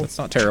pretty cool. It's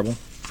not terrible.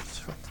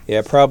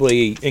 Yeah,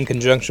 probably in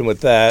conjunction with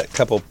that, a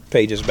couple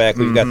pages back,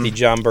 we've got the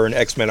John Byrne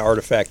X-Men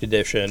Artifact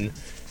Edition,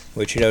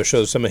 which,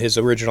 shows some of his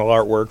original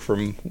artwork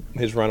from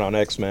his run on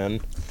X-Men.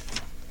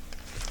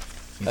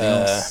 Anything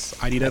else?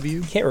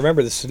 IDW? Can't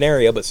remember the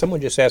scenario, but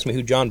someone just asked me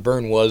who John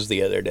Byrne was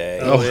the other day.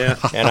 Oh, yeah.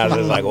 And I was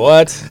just like,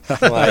 what?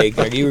 Like,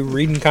 are you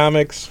reading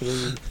comics?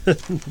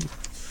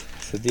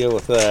 To deal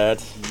with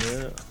that.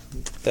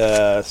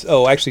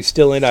 Actually,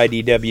 still in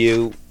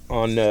IDW,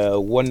 on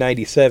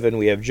 197,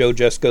 we have Joe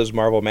Jusko's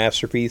Marvel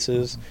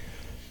Masterpieces.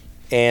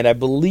 And I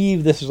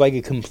believe this is like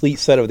a complete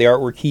set of the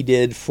artwork he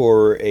did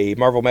for a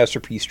Marvel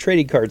Masterpiece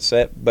trading card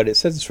set, but it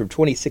says it's from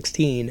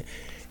 2016.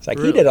 It's like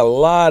he Really? did a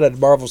lot of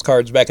Marvel's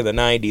cards back in the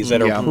 90s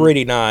that Yeah. are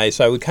pretty nice.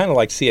 I would kind of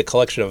like to see a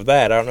collection of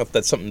that. I don't know if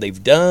that's something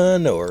they've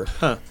done or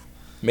Huh.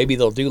 maybe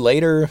they'll do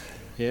later.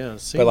 Yeah.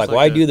 Seems But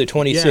why do the Yeah,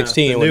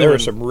 2016 the when new there were one.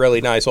 some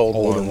really nice old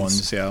Older ones?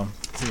 ones, yeah.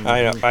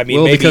 I know. I mean,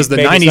 Well, maybe, because the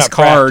maybe it's 90s not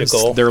cards,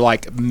 practical. they're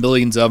like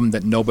millions of them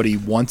that nobody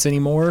wants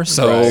anymore.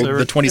 So Right. So the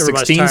everybody's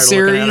 2016 tired of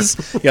looking at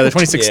series, yeah, the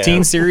 2016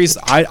 Yeah. series,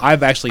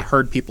 I've actually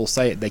heard people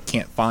say they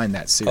can't find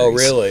that series. Oh,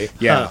 really?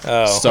 Yeah.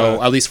 Huh. Oh, so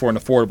huh. at least for an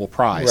affordable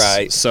price.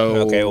 Right. So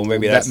Okay, well,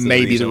 maybe that's that the may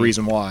be the reason.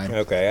 reason why.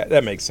 Okay,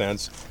 that makes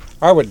sense.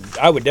 I would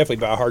definitely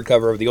buy a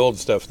hardcover of the old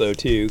stuff though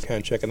too. Kind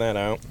of checking that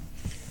out.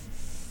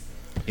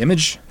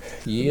 Image,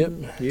 Yep.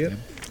 Yep.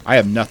 I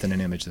have nothing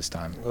in Image this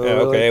time.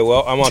 Okay,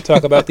 well, I'm going to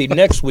talk about the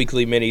next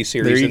weekly There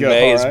mini-series you in go,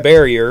 May. all It's right.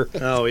 Barrier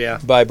Oh, yeah.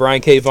 by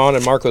Brian K. Vaughan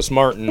and Marcos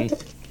Martin.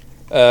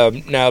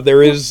 Now,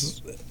 there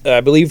is,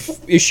 I believe,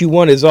 issue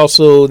 1 is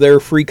also their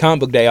free comic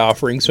book day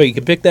offering, so you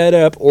can pick that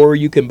up, or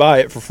you can buy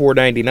it for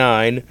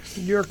 $4.99.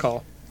 Your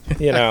call.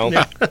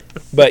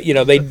 But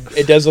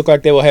it does look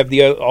like they will have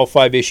all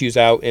 5 issues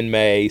out in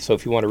May. So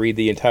if you want to read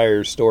the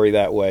entire story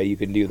that way, you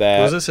can do that.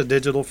 Was this a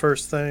digital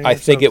first thing? I or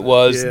think it something?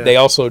 was. Yeah. They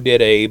also did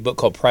a book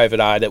called Private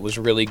Eye that was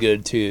really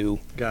good too,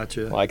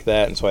 Gotcha. like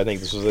that. And so I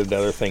think this was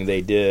another thing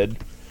they did.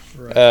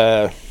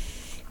 Right.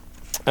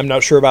 I'm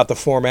not sure about the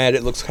format.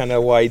 It looks kind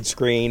of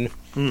widescreen.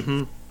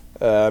 Mm-hmm.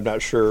 I'm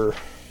not sure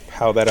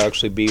how that'll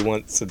actually be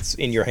once it's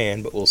in your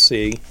hand, but we'll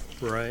see.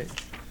 Right.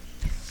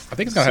 I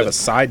think it's going to have a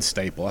side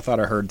staple. I thought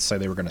I heard say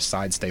they were going to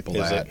side staple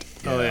Is that. it?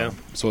 Oh, yeah.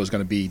 So it was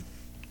going to be,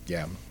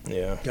 yeah.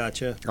 Yeah.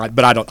 Gotcha.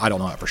 But I don't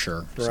know that for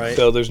sure. Right.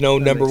 So there's no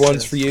That number makes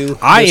ones sense. for you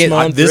I- this I-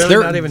 month? this- Really?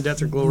 they're- Not even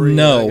Death or Glory?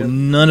 No, Like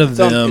none of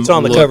them. It's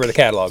on the look- cover of the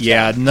catalog.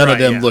 Yeah, none Right, of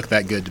them yeah. look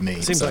that good to me.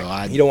 Seems so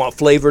like You don't want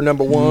Flavor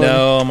number 1?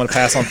 no, I'm going to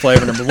pass on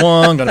Flavor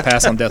 #1. I'm going to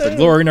pass on Death or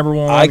Glory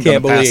 #1. I I'm gonna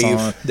can't pass believe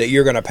on that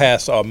you're going to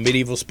pass on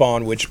Medieval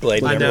Spawn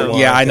Witchblade I number know. 1.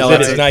 Yeah, I know, 'cause It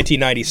that's is it.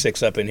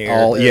 1996 up in here.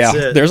 all. That's Yeah,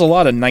 it. there's a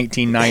lot of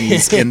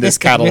 1990s in this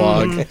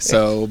catalog.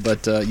 So,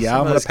 but yeah,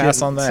 I'm going to somebody's pass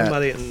getting- on that.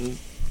 Somebody in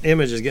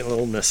Image is getting a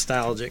little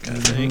nostalgic, I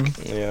think.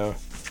 Yeah.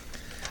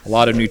 A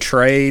lot of new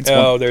trades.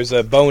 Oh, there's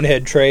a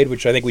Bonehead trade,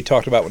 which I think we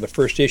talked about when the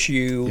first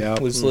issue Yep.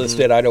 was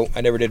listed. I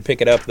never did pick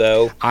it up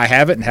though. I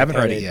have it and haven't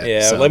read it yet.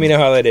 Yeah, so. let me know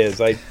how that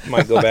is. I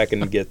might go back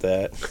and get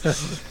that.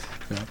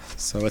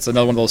 So it's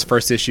another one of those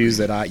first issues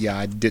that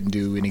I didn't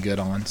do any good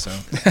on. So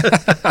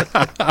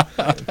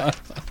I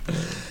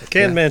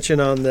can mention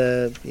on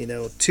the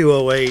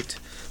 208,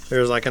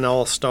 there's like an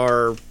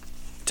all-star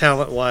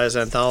talent-wise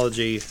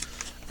anthology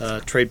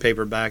trade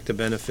paperback to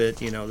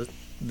benefit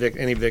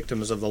any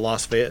victims of the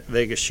Las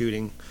Vegas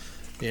shooting.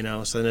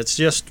 So then it's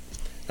just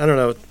I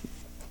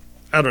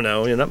don't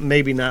know.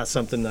 Maybe not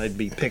something I'd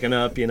be picking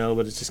up.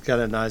 But it's just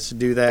kind of nice to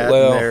do that. and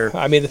Well, they're-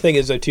 I mean, the thing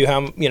is though too,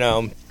 how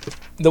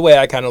the way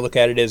I kind of look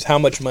at it is how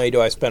much money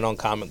do I spend on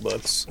comic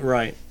books?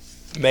 right.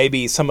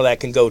 Maybe some of that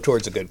can go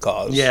towards a good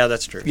cause. Yeah,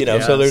 that's true. You know,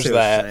 Yeah, so I there's see what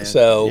you're that. saying.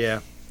 So- yeah,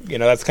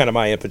 That's kind of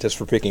my impetus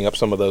for picking up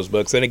some of those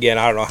books. And again,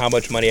 I don't know how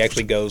much money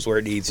actually goes where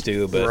it needs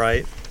to, but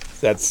right.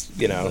 that's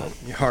Your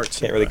heart's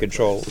can't really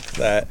control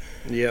that.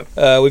 Yep.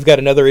 We've got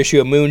another issue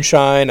of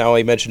Moonshine. I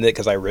only mentioned it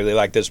because I really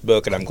like this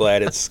book, and I'm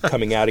glad it's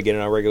coming out again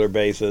on a regular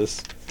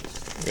basis.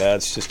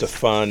 It's just a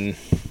fun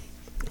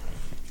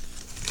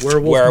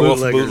werewolf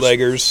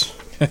bootleggers.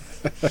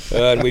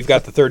 And we've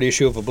got the 3rd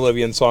issue of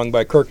Oblivion Song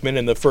by Kirkman,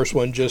 and the first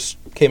one just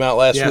came out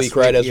last week,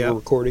 right as yeah. we're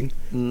recording.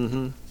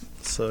 Mm-hmm.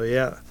 So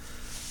yeah,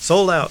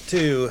 sold out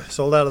too.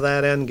 Sold out of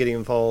that and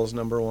Gideon Falls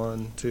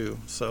 #1 too.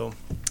 So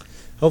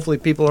hopefully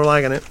people are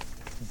liking it.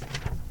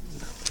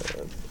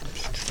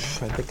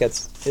 I think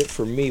that's it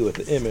for me with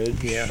the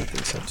Image. Yeah, I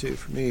think so too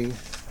for me.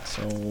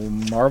 so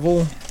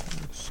Marvel.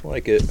 Just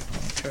like it.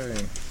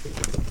 Okay.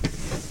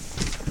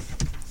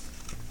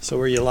 So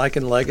were you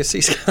liking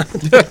Legacy, Scott?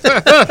 Dan,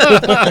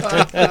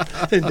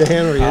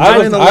 were you I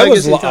enjoying the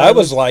was Legacy I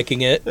was liking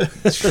it.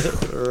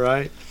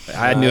 right.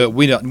 I knew it.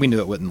 We knew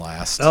it wouldn't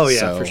last. Oh, yeah,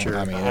 So, for sure.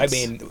 I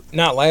mean,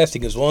 not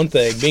lasting is one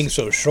thing. Being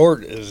so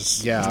short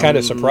is Yeah. kind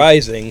of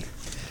surprising.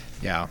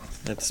 yeah.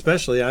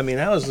 Especially, I mean,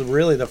 that was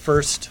really the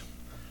first,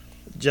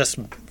 just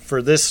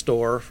for this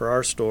store, for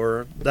our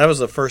store, that was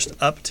the first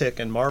uptick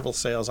in Marvel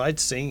sales I'd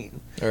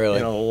seen Really.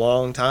 in a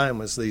long time,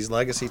 was these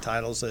Legacy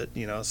titles that,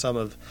 some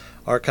of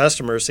our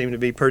customers seem to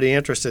be pretty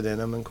interested in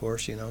them, of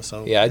course,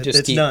 so Yeah,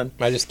 it's done.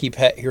 I just keep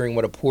hearing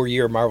what a poor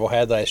year Marvel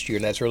had last year,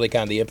 and that's really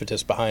kind of the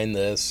impetus behind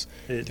this.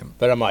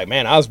 But I'm like,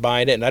 man, I was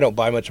buying it, and I don't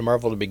buy much of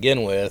Marvel to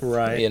begin with.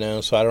 Right.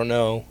 So I don't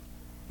know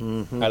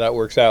Mhm. how that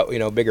works out,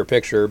 bigger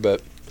picture,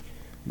 but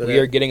But we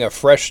are getting a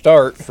fresh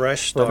start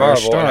fresh for start.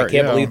 Marvel, and I start,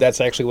 can't yeah. believe that's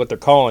actually what they're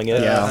calling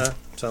it. Yeah.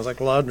 Sounds like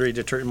laundry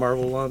detergent,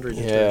 Marvel laundry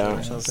detergent Yeah.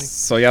 or something.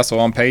 So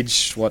on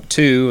page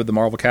 2 of the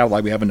Marvel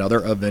catalog, we have another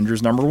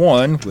Avengers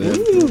 #1 with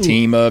the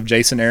team of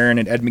Jason Aaron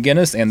and Ed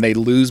McGuinness, and they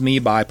lose me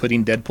by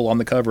putting Deadpool on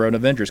the cover of an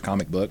Avengers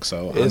comic book.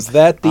 So Is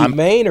that the I'm-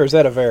 main, or is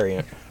that a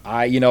variant?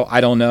 I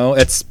don't know.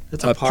 It's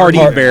It's a a party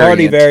party- variant.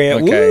 party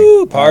variant. Okay.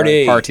 Woo,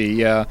 party. Party.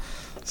 Yeah.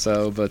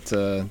 So, but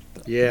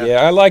Yeah.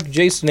 Yeah, I like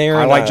Jason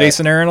Aaron. I like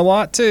Jason Aaron a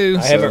lot too.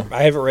 I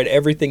haven't read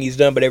everything he's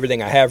done, but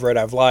everything I have read,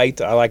 I've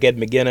liked. I like Ed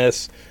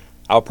McGuinness.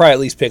 I'll probably at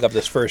least pick up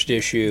this first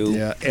issue.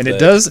 Yeah, and but- it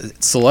does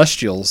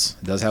Celestials.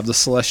 It does have the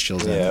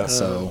Celestials in Yeah. it.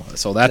 So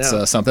that's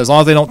Yeah. something. As long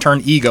as they don't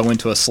turn Ego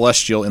into a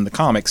Celestial in the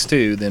comics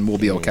too, then we'll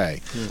be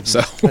okay.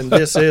 So And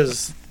this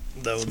is,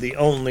 though, the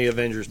only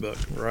Avengers book,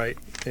 right,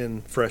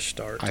 in Fresh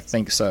Start. I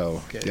think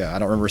so. Okay. Yeah, I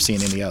don't remember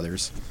seeing any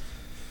others.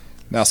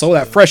 Now, so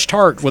that fresh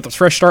start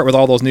with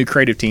all those new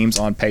creative teams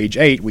on page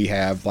 8, we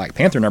have Black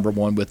Panther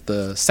 #1 with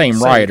the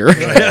same writer,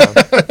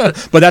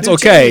 but that's New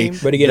okay. team.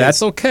 But again, That's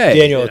it's okay.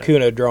 Daniel Yeah.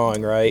 Acuna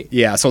drawing, right?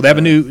 Yeah, so they have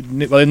a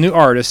new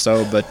artist.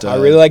 So, but I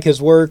really like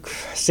his work.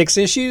 6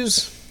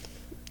 issues,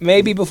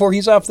 maybe before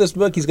he's off this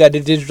book. He's got a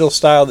digital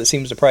style that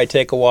seems to probably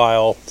take a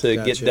while to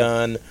get Gotcha.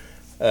 done.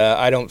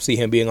 I don't see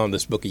him being on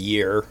this book a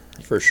year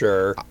for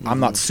sure. I'm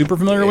not super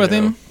familiar with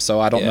him, so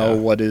I don't know Yeah.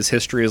 what his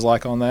history is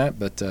like on that.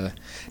 But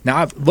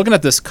now, looking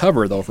at this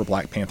cover though for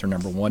Black Panther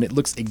 #1, it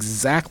looks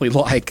exactly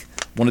like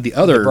one of the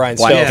other Brian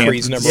Black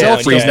Stelfreeze Panther. #1.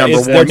 Stelfreeze Yeah, number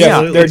it's- one. They're,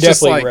 Yeah, def- they're it's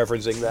just definitely like,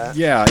 referencing that.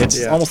 yeah, it's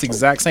Yeah. almost the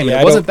exact same. Yeah, and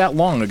I it wasn't don't- that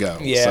long ago.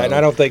 Yeah, so. and I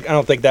don't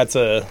think that's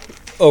a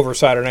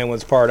oversight on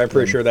anyone's part. I'm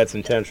pretty sure that's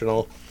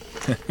intentional.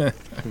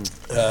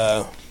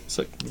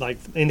 So, like,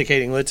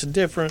 indicating it's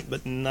different,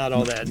 but not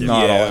all that different.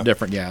 not all Yeah. that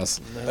different. Yes,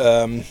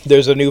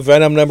 There's a new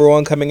Venom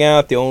 #1 coming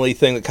out. The only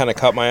thing that kind of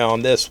caught my eye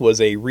on this was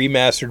a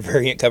remastered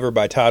variant cover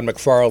by Todd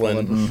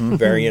McFarlane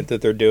variant that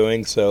they're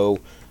doing. So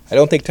I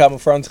don't think Todd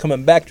McFarlane's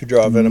coming back to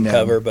draw a Venom No.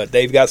 cover, but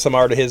they've got some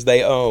art of his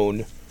they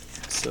own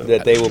So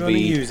that they will gonna be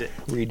use it.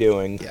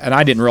 redoing. and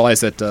I didn't realize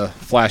that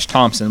Flash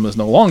Thompson was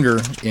no longer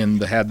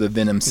had the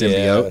Venom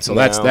symbiote. Yeah, so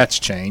no. that's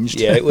changed.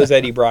 Yeah, it was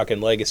Eddie Brock in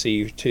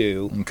Legacy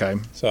too. Okay.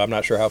 So I'm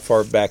not sure how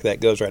far back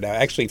that goes right now.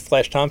 Actually,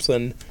 Flash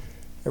Thompson,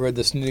 I read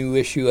this new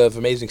issue of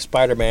Amazing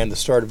Spider-Man, the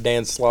start of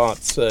Dan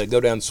Slott's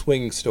Go Down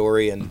Swinging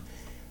story, and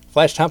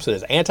Flash Thompson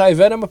is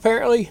anti-Venom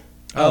apparently.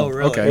 Oh,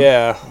 really? okay.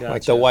 Yeah, like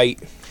Gotcha. the white,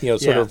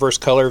 sort Yeah. of reverse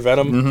color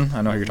Venom.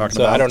 I know who you're talking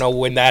So about. I don't know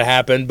when that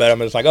happened, but I'm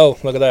just like, oh,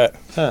 look at that.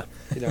 Huh.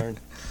 Darn.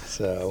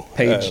 So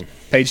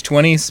Page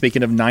 20.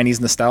 Speaking of '90s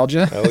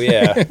nostalgia. oh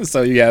yeah,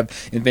 So you have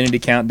Infinity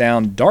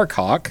Countdown,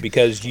 Darkhawk.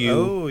 because you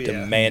Oh, yeah.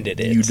 demanded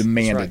it. You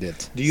demanded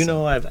That's it. Do you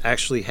know I've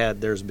actually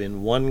there's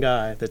been one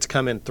guy that's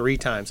come in 3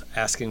 times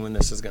asking when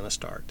this is going to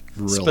start.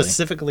 Really?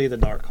 Specifically the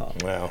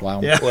Darkhawk. Wow.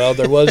 Wow. Yeah. Well,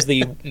 there was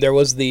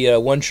the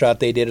one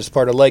shot they did as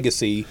part of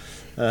Legacy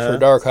for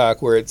Darkhawk,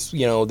 where it's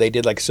they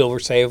did like Silver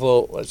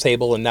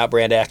Sable and Not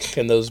Brand X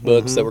in those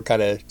books that were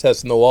kind of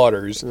testing the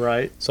waters.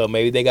 Right. So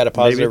maybe they got a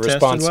positive Maybe it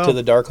tested response well. to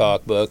the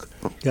Darkhawk book.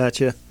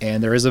 Gotcha.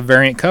 And there is a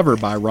variant cover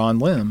by Ron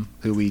Lim,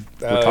 who we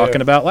were Oh, talking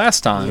yeah. about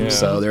last time. Yeah.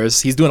 So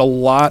he's doing a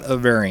lot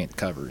of variant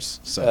covers.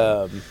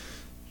 So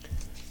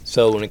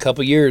So in a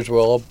couple years,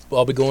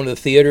 I'll be going to the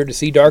theater to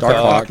see Darkhawk.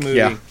 Darkhawk, movie.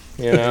 yeah.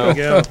 You There we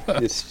know, go.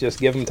 just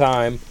give them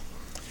time.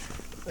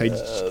 Page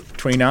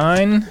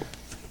 29.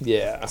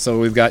 Yeah. So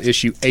we've got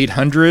issue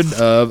 800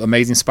 of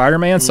Amazing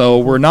Spider-Man. So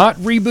we're not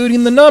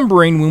rebooting the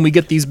numbering when we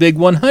get these big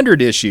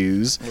 100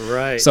 issues.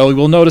 Right. So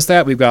we'll notice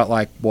that we've got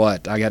like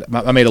what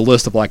I made a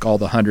list of like all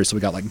the hundreds. So we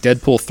got like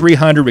Deadpool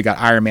 300, we got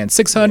Iron Man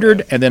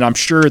 600, and then I'm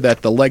sure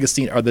that the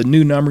legacy or the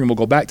new numbering will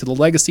go back to the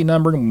legacy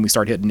numbering when we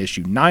start hitting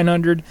issue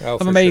 900 Oh,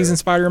 of for Amazing sure.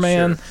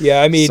 Spider-Man.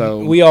 Yeah, I mean, So-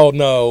 we all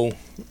know,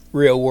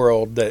 real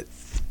world, that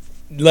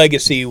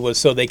Legacy was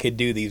so they could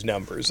do these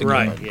numbers. again.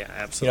 right. Yeah,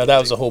 absolutely. That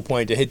was the whole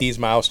point, to hit these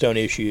milestone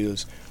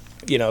issues.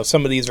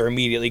 Some of these are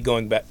immediately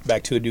going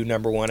back to a new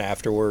 #1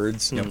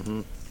 afterwards.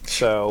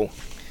 So,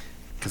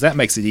 Because that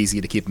makes it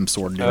easy to keep them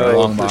sorted in Oh,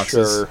 long for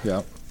boxes. sure.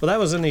 Yep. Well, that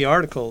was in the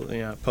article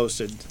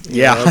posted.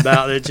 Yeah.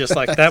 About it. Just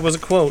like that was a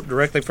quote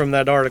directly from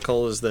that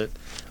article is that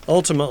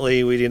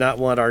ultimately we do not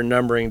want our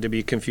numbering to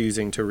be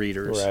confusing to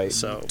readers. Right.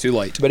 So Too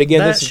late. But again,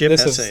 That this ship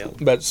is has sailed.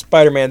 but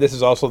Spider-Man. This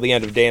is also the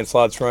end of Dan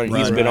Slott's run.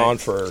 He's Right. been Right. on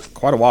for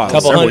Quite a while. over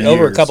several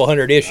years. a couple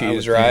hundred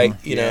issues, would right?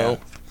 think. You know.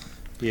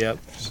 Yep.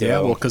 So, Yeah,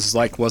 well, because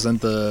like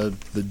wasn't the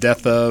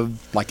death of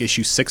like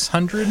issue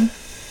 600?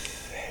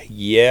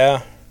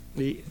 yeah,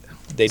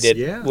 they did.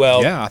 Yeah.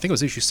 Well, Yeah, I think it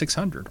was issue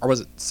 600, or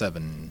was it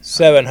 700?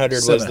 700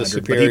 was the 700, but he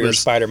Superior was-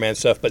 Spider-Man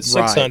stuff, but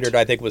 600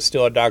 I think was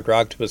still a Dr.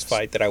 Octopus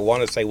fight that I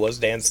want to say was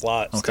Dan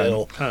Slott Okay.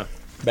 still Huh.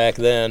 back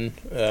then,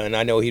 and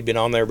I know he'd been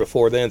on there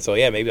before then. So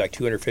yeah, maybe like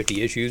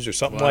 250 issues or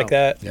something Wow. like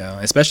that. Yeah,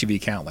 especially if you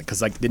count like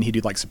because like didn't he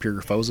do like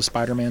Superior Foes of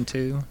Spider-Man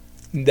too?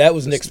 That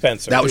was Nick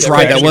Spencer. That was Who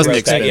right. That actually was wrote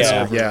Nick that,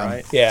 Spencer. Yeah. Yeah.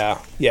 Right.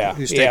 Yeah,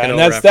 Who's yeah, taking and over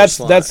that's after that's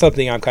Slott. that's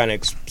something I'm kind of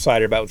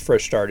excited about with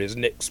Fresh Start is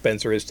Nick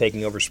Spencer is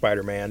taking over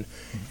Spider-Man,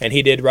 and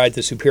he did write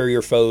the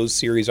Superior Foes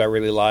series I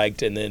really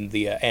liked, and then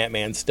the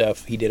Ant-Man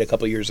stuff he did a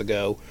couple years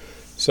ago.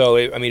 So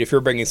I mean, if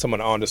you're bringing someone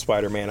on to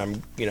Spider-Man,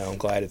 I'm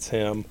glad it's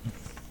him.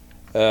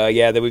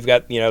 Yeah, then we've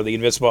got the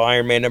Invincible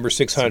Iron Man number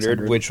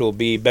 600, which will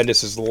be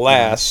Bendis'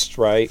 last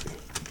right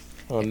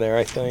on there,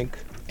 I think.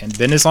 And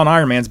Bendis on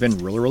Iron Man's been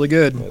really, really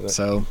good.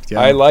 So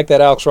yeah, I like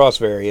that Alex Ross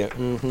variant.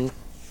 Mm-hmm.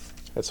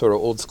 That sort of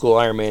old school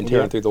Iron Man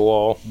tearing through the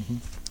wall.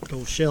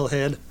 Old shell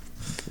head.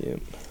 Yep.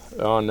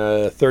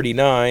 On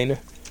 39,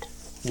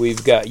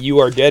 we've got You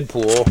Are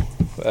Deadpool,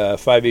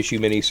 5-issue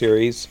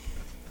miniseries.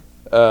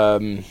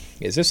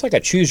 Is this like a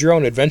choose your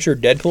own adventure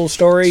Deadpool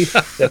story?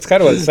 That's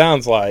kind of what it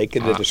sounds like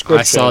in the description.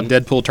 I saw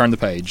Deadpool turn the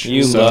page.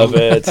 You so- love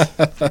it.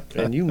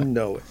 And you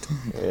know it.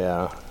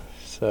 Yeah.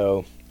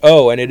 So.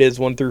 Oh, and it is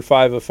 1 through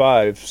 5 of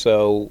 5.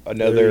 So There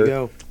you another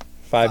go.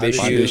 5-issue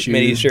Five-issue.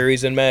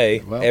 miniseries in May.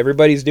 Well.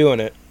 Everybody's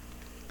doing it.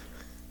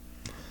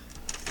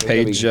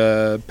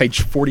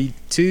 Page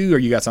 42, or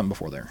you got something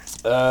before there?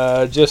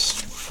 Just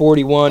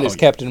 41 is yeah.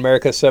 Captain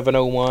America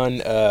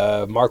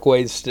 701. Mark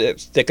Waid's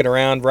sticking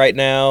around right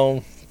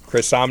now.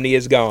 Chris Omni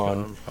is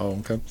gone. Oh,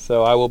 okay.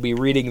 So I will be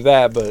reading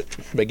that, but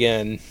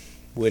again,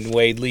 when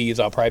Wade leaves,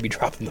 I'll probably be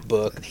dropping the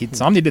book.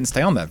 Somni didn't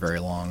stay on that very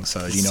long,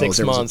 so 6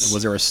 months.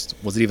 Was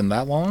it even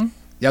that long?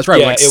 Yeah, that's right.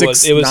 Yeah, like it was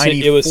 6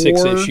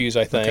 694? issues,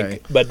 I think. Okay.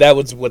 But that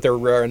was what their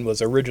run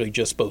was originally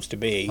just supposed to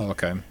be. Oh,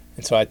 okay.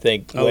 And so I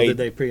think Oh, Wade, did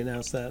they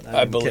pre-announce that? I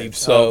didn't believe catch-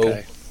 so.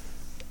 Okay.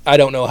 I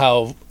don't know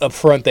how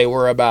upfront they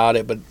were about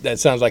it, but that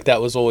sounds like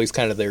that was always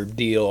kind of their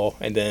deal.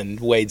 And then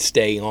Wade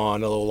staying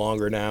on a little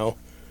longer now.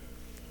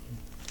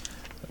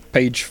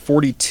 Page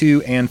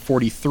 42 and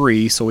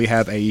 43. So we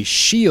have a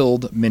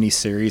Shield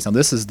miniseries. Now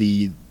this is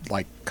the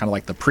kind of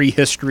like the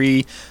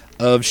prehistory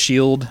of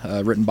Shield,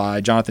 written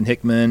by Jonathan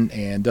Hickman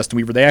and Dustin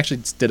Weaver. They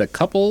actually did a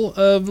couple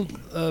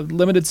of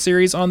limited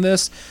series on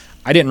this.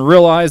 I didn't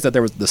realize that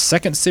there was the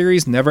second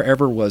series never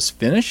ever was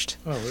finished.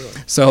 Oh, really?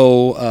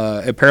 So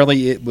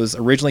apparently it was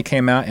originally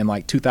came out in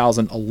like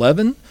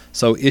 2011.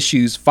 So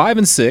issues 5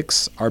 and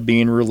 6 are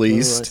being Oh, I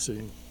released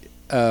see.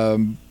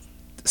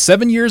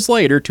 7 years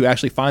later to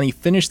actually finally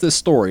finish this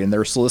story, and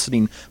they're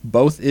soliciting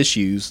both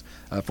issues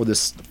for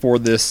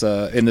this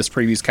in this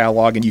previous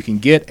catalog, and you can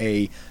get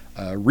a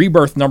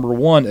Rebirth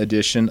 #1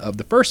 edition of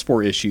the first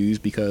 4 issues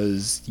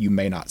because you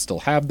may not still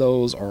have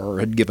those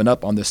or had given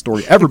up on this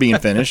story ever being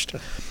finished,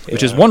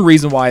 which is one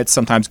reason why it's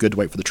sometimes good to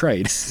wait for the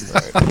trade.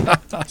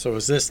 So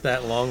is this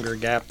that longer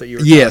gap that you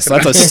were Yes,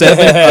 talking that's a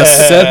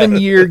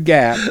 7-year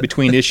gap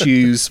between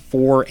issues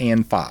 4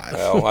 and 5.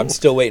 Well, I'm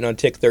still waiting on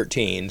Tick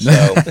 13. So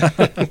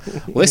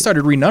Well, they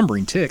started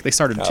renumbering Tick. They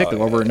started Tick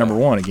over at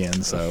 #1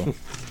 again, so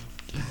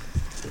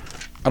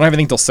I don't have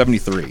anything till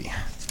 73.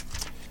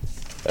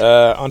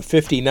 on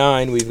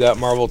 59, we've got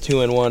Marvel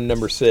 2-in-1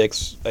 number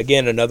 6.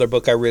 Again, another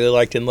book I really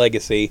liked in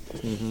Legacy.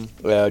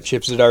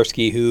 Chip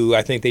Zdarsky, who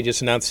I think they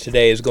just announced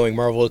today is going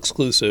Marvel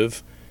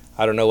exclusive.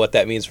 I don't know what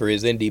that means for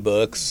his indie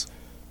books,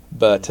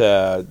 but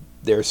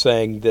they're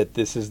saying that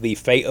this is the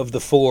Fate of the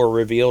Four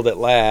revealed at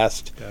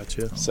last.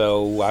 Gotcha.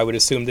 So I would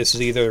assume this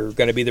is either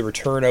going to be the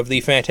return of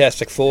the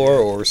Fantastic Four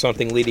or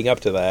something leading up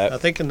to that. I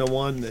think in the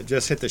one that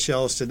just hit the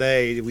shelves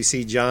today, we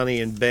see Johnny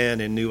and Ben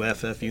in new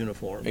FF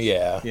uniforms.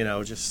 Yeah.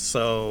 Just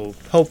so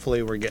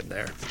hopefully we're getting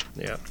there.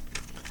 Yeah.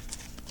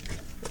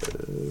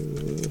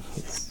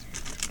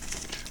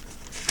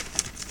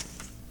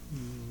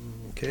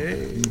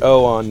 Okay.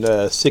 Oh,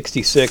 on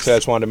 66, I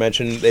just wanted to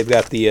mention they've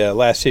got the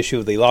last issue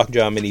of the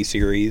Lockjaw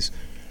miniseries.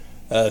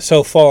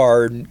 So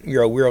far,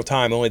 real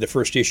time, only the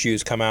first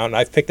issues come out, and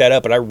I've picked that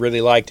up, and I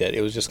really liked it.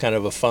 It was just kind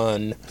of a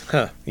fun,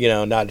 Huh.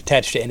 Not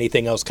attached to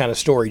anything else kind of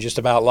story, just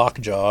about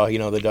Lockjaw,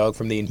 the dog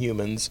from the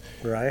Inhumans,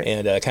 Right.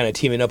 and kind of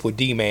teaming up with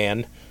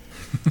D-Man.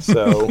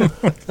 So,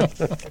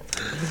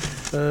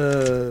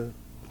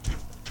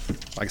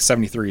 Like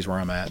 73 is where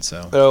I'm at,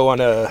 so.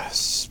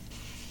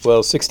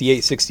 on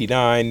 68,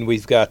 69,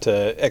 we've got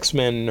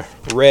X-Men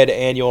Red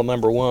Annual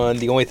 #1.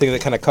 The only thing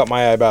that kind of caught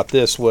my eye about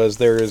this was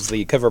there is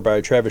the cover by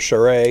Travis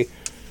Charest,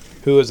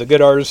 who is a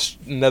good artist,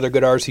 another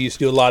good artist. He used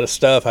to do a lot of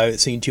stuff. I haven't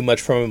seen too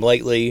much from him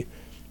lately.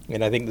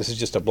 And I think this is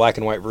just a black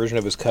and white version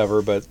of his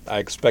cover, but I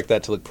expect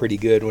that to look pretty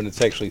good when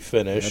it's actually I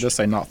finished. just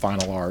say not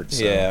final art.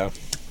 So. Yeah.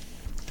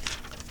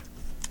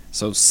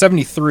 So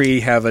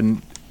 73 have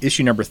an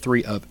issue number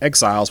 3 of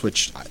Exiles,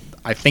 which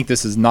I think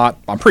this is not.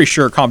 I'm pretty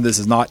sure this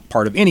is not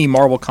part of any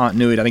Marvel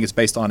continuity. I think it's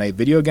based on a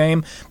video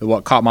game. But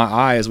what caught my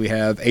eye is we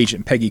have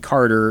Agent Peggy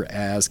Carter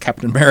as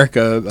Captain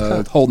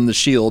America holding the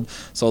shield.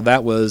 So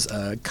that was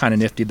kind of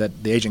nifty.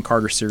 That the Agent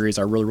Carter series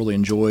I really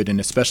enjoyed, and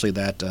especially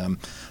that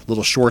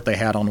little short they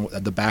had on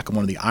the back of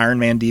one of the Iron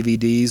Man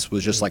DVDs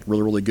was just like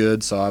really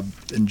good. So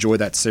I've enjoyed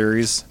that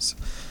series.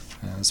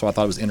 So I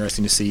thought it was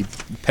interesting to see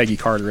Peggy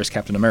Carter as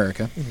Captain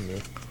America.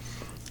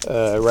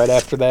 Right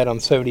after that, on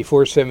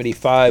 74,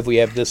 75, we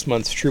have this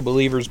month's True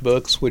Believers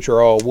books, which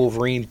are all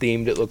Wolverine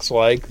themed, it looks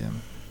like. Yeah.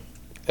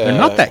 They're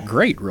not that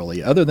great,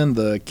 really. Other than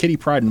the Kitty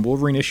Pryde and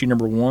Wolverine issue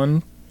number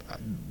 1,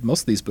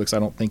 most of these books I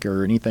don't think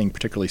are anything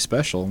particularly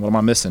special. What am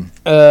I missing?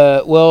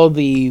 Well,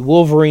 the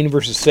Wolverine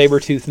versus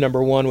Sabretooth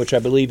number 1, which I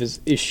believe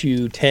is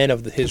issue 10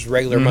 of his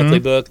regular monthly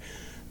book.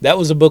 That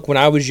was a book when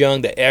I was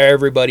young that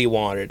everybody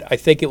wanted. I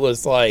think it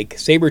was like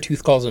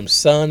Sabretooth calls him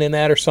son in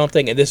that or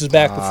something, and this is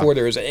back before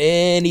there was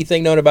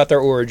anything known about their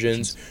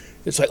origins.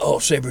 It's like, oh,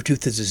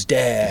 Sabretooth is his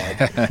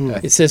dad.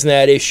 It says in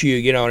that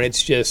issue, and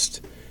it's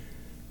just,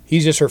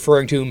 he's just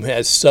referring to him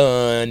as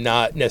son,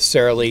 not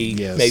necessarily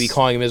maybe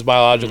calling him his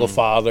biological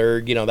father,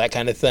 that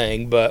kind of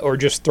thing, or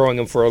just throwing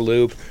him for a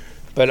loop.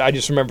 But I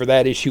just remember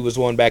that issue was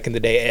one back in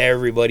the day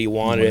everybody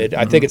wanted.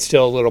 I think it's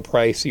still a little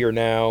pricier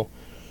now.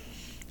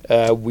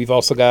 We've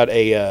also got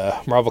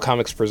a Marvel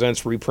Comics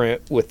Presents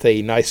reprint with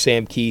a nice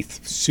Sam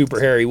Keith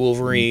super hairy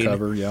Wolverine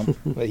cover,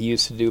 that he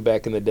used to do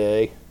back in the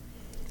day.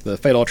 The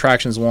Fatal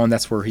Attractions one,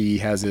 that's where he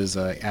has his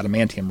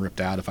adamantium ripped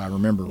out, if I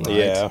remember right.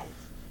 Yeah.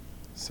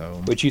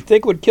 So, which you'd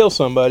think would kill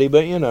somebody,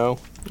 but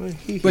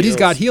But he's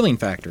got healing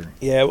factor.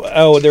 Yeah.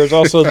 Oh, there's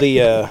also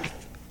the.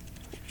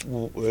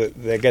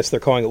 I guess they're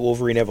calling it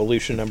Wolverine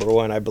Evolution number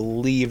 1. I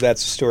believe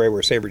that's a story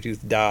where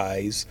Sabretooth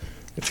dies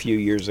a few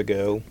years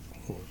ago.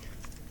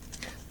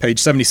 Page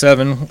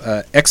 77,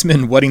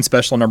 X-Men Wedding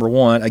Special number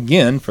 1.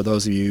 Again, for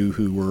those of you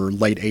who were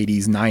late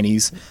 80s,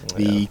 90s,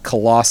 the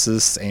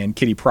Colossus and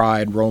Kitty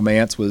Pryde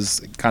romance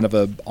was kind of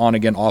a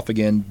on-again,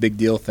 off-again big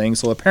deal thing.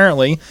 So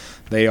apparently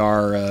they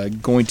are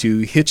going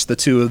to hitch the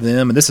two of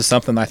them. And this is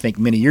something I think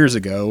many years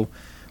ago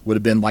would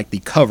have been like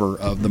the cover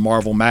of the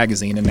Marvel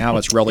magazine. And now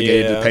it's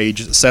relegated to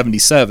page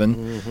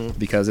 77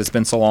 because it's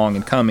been so long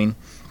in coming.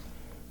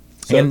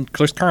 So, and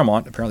Chris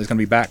Claremont apparently is going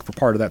to be back for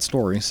part of that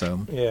story.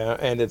 So yeah,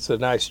 and it's a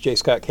nice J.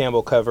 Scott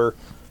Campbell cover.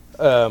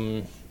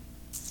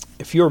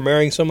 If you were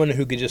marrying someone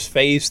who could just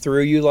phase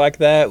through you like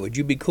that, would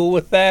you be cool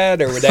with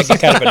that, or would that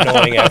get kind of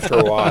annoying after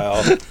a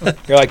while?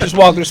 You're like, just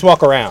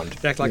walk around.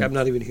 Act like I'm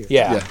not even here.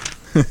 Yeah.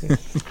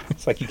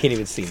 It's like you can't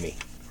even see me.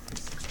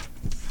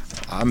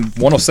 I'm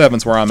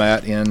 107's where I'm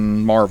at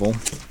in Marvel.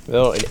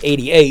 Well, in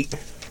 88.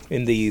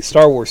 In the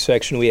Star Wars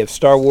section, we have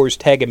Star Wars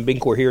Tag and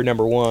Bink Were Here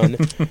number 1.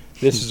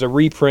 This is a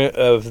reprint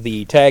of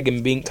the Tag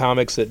and Bink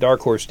comics that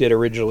Dark Horse did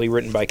originally,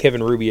 written by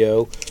Kevin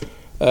Rubio.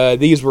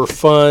 These were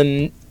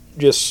fun,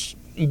 just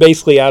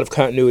basically out of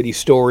continuity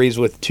stories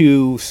with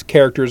two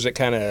characters that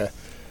kind of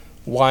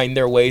wind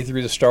their way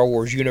through the Star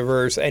Wars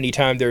universe.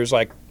 Anytime there's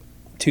like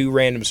two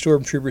random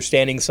stormtroopers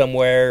standing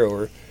somewhere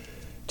or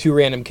two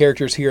random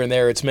characters here and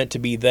there, it's meant to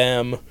be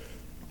them.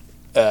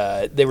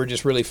 They were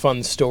just really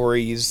fun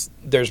stories.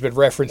 There's been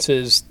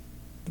references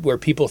where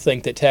people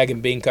think that Tag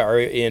and Bink are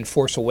in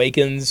Force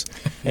Awakens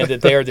and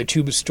that they are the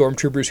two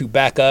stormtroopers who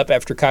back up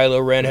after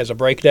Kylo Ren has a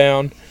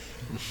breakdown.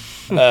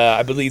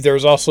 I believe there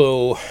was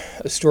also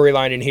a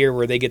storyline in here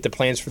where they get the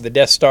plans for the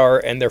Death Star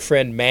and their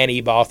friend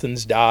Manny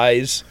Bothans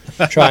dies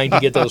trying to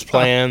get those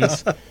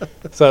plans.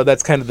 So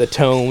that's kind of the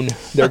tone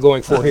they're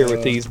going for here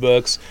with these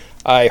books.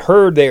 I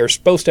heard they are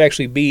supposed to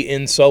actually be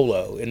in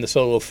Solo, in the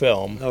Solo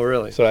film. Oh,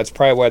 really? So that's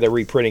probably why they're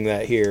reprinting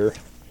that here.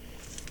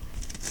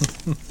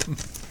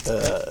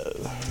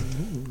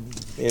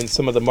 In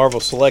some of the Marvel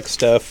Select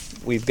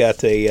stuff, we've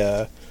got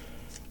a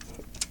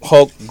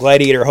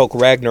Gladiator Hulk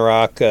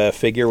Ragnarok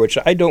figure, which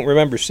I don't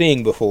remember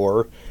seeing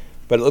before,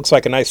 but it looks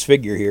like a nice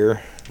figure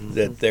here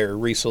that they're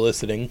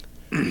resoliciting.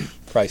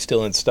 Probably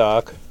still in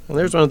stock. Well,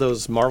 there's one of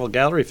those Marvel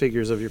Gallery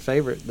figures of your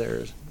favorite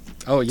there.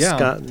 Oh, yeah.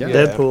 Scott,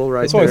 Deadpool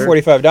right it's there. It's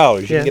only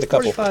 $45. You can get a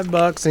couple.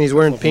 $45, and he's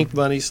wearing pink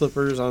bunny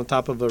slippers on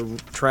top of a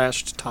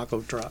trashed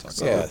taco truck.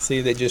 So. Yeah, see,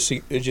 it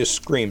just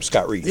screams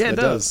Scott Reese. Yeah, it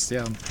does.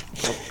 Yeah.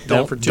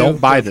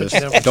 Don't buy this.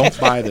 Don't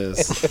buy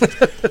this.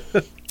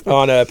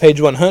 On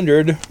page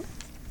 100,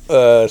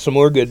 some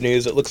more good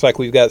news. It looks like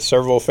we've got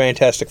several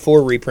Fantastic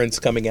Four reprints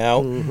coming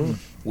out,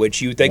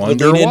 which you think would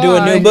lead into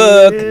a new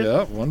book.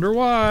 Yeah, wonder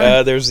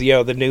why. There's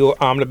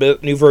the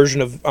new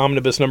version of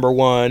Omnibus number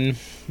 1,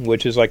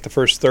 which is like the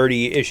first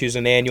 30 issues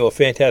in annual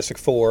Fantastic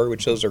Four,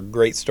 which those are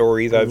great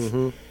stories.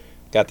 I've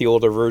got the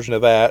older version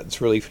of that.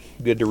 It's really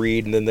good to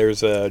read. And then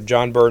there's a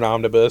John Byrne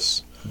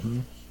Omnibus.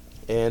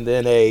 And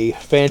then a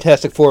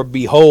Fantastic Four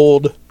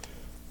Behold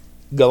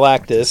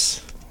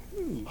Galactus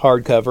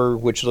hardcover,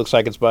 which looks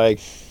like it's by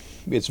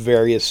its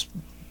various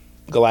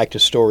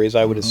Galactus stories,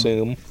 I would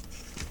assume.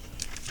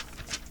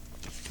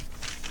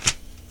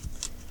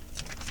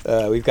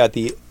 We've got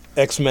the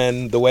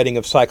X-Men, The Wedding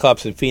of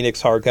Cyclops and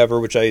Phoenix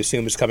hardcover, which I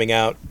assume is coming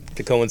out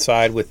to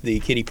coincide with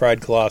the Kitty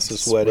Pryde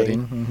Colossus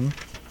wedding.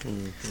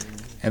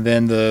 And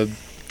then the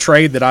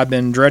trade that I've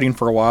been dreading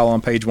for a while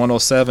on page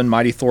 107,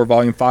 Mighty Thor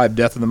Volume 5,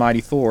 Death of the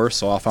Mighty Thor.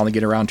 So I'll finally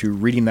get around to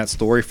reading that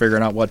story,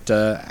 figuring out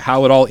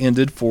how it all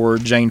ended for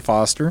Jane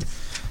Foster.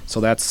 So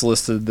that's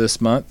listed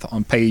this month.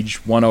 On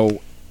page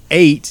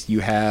 108, you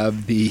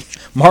have the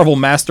Marvel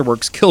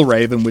Masterworks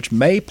Killraven, which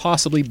may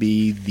possibly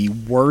be the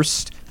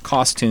worst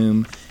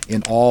costume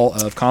in all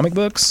of comic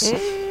books.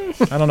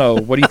 I don't know.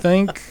 What do you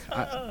think?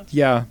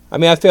 Yeah. I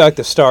mean, I feel like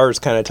the stars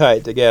kind of tie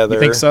it together. You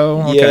think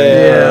so?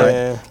 Okay.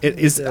 Yeah. It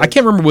is. I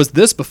can't remember. Was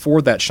this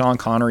before that Sean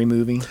Connery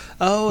movie?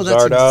 Oh,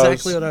 that's Zardoz.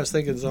 exactly what I was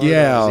thinking. Zardoz.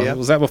 Yeah. Yep.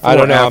 Was that before? I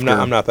don't or know. after?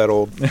 I'm not that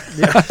old.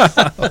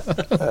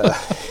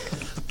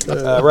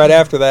 Right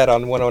after that,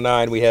 on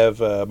 109, we have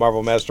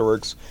Marvel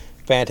Masterworks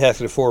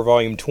Fantastic Four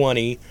Volume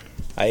 20.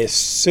 I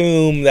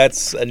assume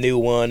that's a new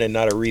one and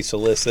not a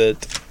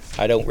resolicit.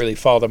 I don't really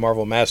follow the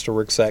Marvel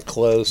Masterworks that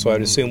close, so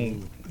I'd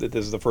assume that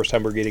this is the first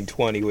time we're getting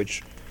 20,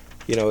 which,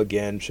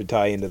 again, should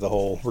tie into the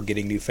whole we're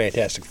getting new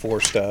Fantastic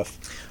Four stuff.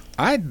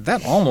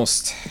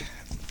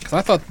 Because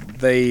I thought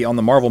they on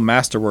the Marvel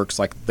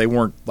Masterworks they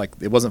weren't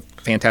it wasn't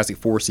Fantastic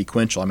Four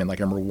sequential. I mean,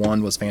 number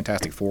 1 was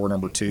Fantastic Four,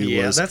 number 2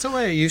 Yeah, was. that's the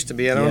way it used to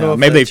be. I don't know if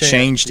maybe they've that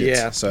changed it.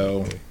 Yeah.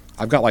 So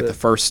I've got the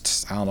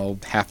first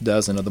half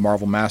dozen of the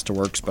Marvel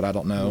Masterworks, but I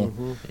don't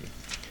know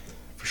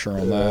for sure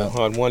on that.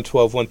 On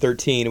 112,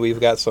 113,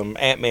 we've got some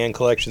Ant-Man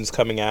collections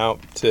coming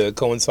out to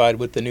coincide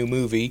with the new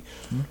movie.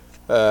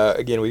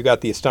 Again, we've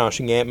got the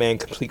Astonishing Ant-Man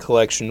Complete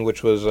Collection,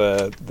 which was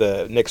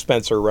the Nick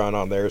Spencer run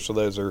on there, so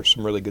those are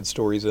some really good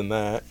stories in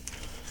that.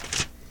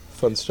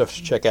 Fun stuff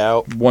to check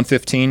out.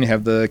 115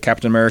 have the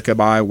Captain America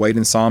by Wade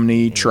and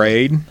Somney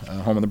trade,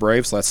 Home of the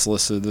Brave, so that's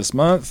solicited this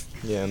month.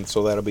 Yeah, and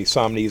so that'll be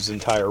Somney's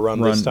entire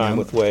run this time yeah.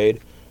 with Wade.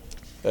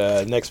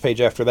 Next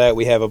page after that,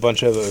 we have a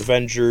bunch of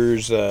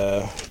Avengers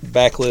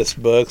backlist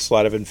books, a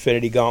lot of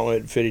Infinity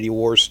Gauntlet, Infinity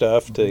War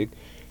stuff to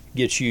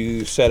get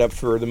you set up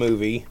for the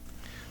movie.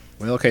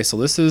 Well, okay, so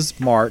this is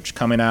March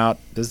coming out.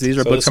 These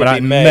are So books this will coming out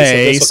be in May,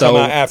 May, so this will come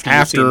out after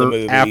you've seen the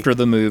movie. after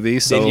the movie.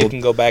 So Then you can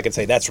go back and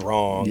say, that's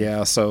wrong.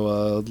 yeah, so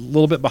a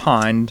little bit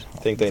behind. I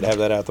think they'd have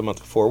that out the month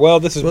before.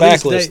 Well, this is Well,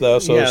 these backlist, though,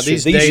 so yeah,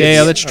 these dates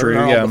Yeah, that's are true,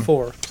 all yeah.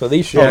 Before. so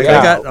these should Yeah, be they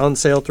out. got on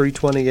sale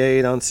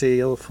 328, on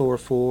sale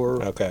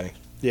 44. Okay.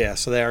 Yeah,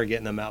 so they are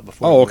getting them out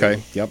before. Oh, the okay.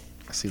 movie. Yep.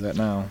 I see that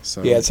now.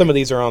 So Yeah, some of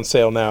these are on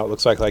sale now. It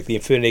looks like the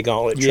Infinity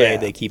Gauntlet trade Yeah.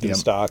 they keep in Yep.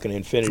 stock, and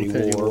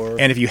Infinity War.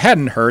 And if you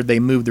hadn't heard, they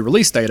moved the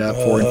release date up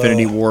for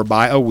Infinity War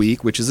by a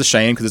week, which is a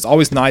shame because it's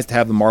always nice to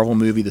have the Marvel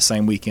movie the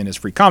same weekend as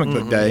Free Comic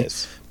Book Day.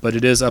 Yes. But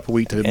it is up a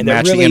week to And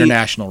match that the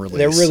international release.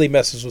 That really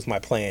messes with my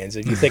plans.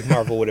 If you think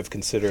Marvel would have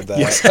considered that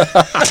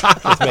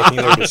with making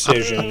their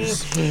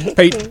decisions.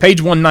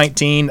 Page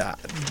 119.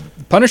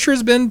 Punisher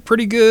has been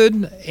pretty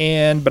good,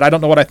 but I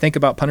don't know what I think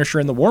about Punisher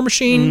in the War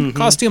Machine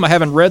costume. I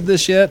haven't read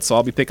this yet, so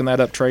I'll be picking that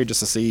up trade just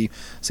to see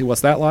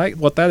what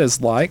that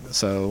is like.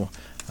 So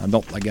I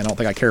don't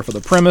think I care for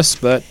the premise,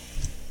 but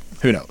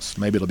who knows?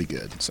 Maybe it'll be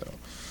good. So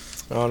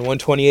On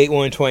 128,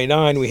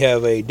 129, we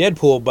have a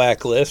Deadpool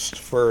backlist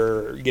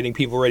for getting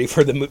people ready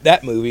for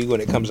that movie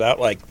when it comes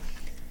out. I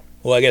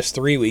guess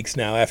 3 weeks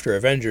now after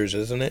Avengers,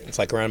 isn't it? It's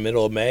around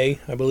middle of May,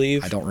 I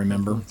believe. I don't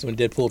remember. That's when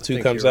Deadpool 2 I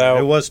think comes you're right.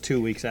 out. It was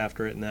 2 weeks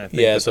after it. And I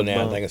think Yeah, with so the now I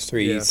bump. think it's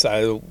 3. Yeah.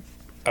 So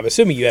I'm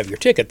assuming you have your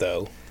ticket,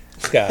 though,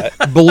 Scott.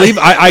 Believe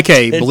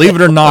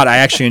it or not, I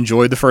actually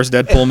enjoyed the first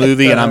Deadpool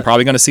movie, and I'm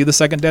probably going to see the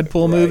second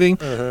Deadpool movie.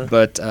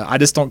 But I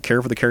just don't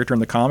care for the character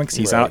in the comics.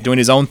 He's out doing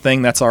his own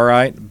thing. That's all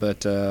right.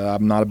 But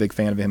I'm not a big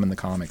fan of him in the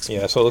comics.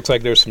 Yeah, so it looks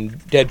like there's some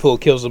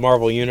Deadpool kills the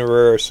Marvel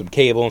Universe, some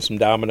Cable, and some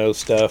Domino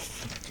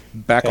stuff.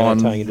 Back Kinda on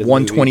tying into the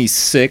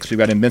 126, we've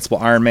got Invincible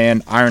Iron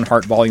Man,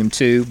 Ironheart Volume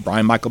 2,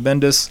 Brian Michael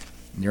Bendis,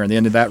 nearing the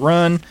end of that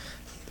run.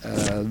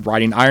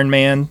 Writing Iron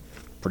Man,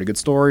 pretty good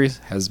stories,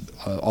 has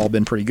all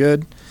been pretty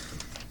good.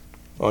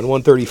 On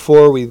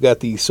 134, we've got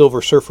the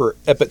Silver Surfer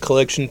Epic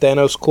Collection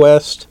Thanos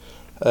Quest.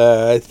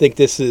 I think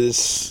this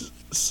is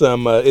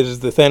it is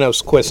the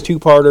Thanos Quest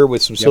 2-parter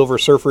with some Silver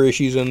Surfer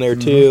issues in there,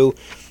 too.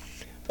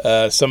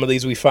 Some of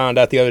these we found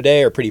out the other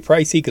day are pretty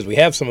pricey because we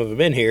have some of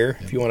them in here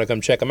if you want to come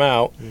check them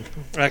out.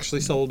 Actually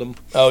sold them.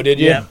 Oh,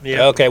 did you?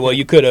 Yeah. Okay, well,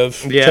 you could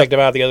have Yeah. checked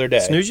them out the other day.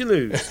 Snooze, you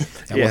lose.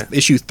 Well,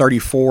 issue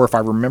 34, if I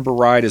remember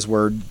right, is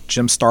where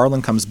Jim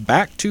Starlin comes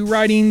back to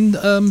writing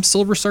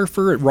Silver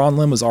Surfer. Ron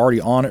Lim was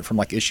already on it from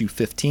issue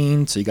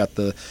 15, so you got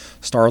the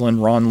Starlin,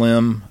 Ron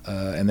Lim,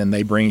 and then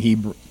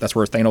that's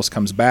where Thanos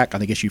comes back. I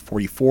think issue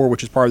 44,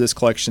 which is part of this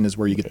collection, is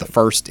where you get the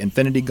first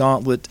Infinity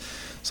Gauntlet.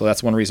 So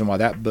that's one reason why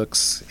that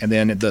book's... And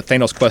then the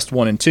Thanos Quest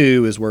 1 and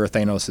 2 is where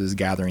Thanos is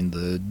gathering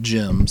the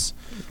gems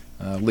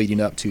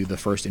leading up to the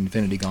first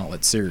Infinity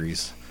Gauntlet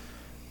series.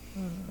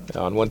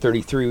 On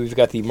 133, we've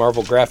got the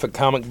Marvel Graphic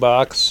Comic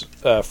Box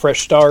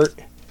Fresh Start.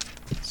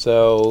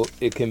 So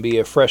it can be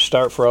a fresh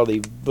start for all the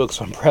books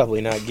I'm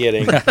probably not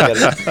getting.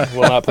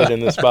 Will not put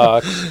in this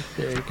box.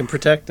 Yeah, you can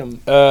protect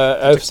them.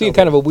 I've seen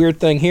kind of a weird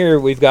thing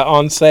here. We've got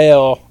on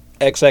sale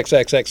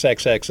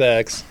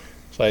XXXXXXX.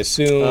 So So I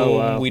assume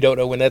wow. we don't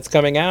know when that's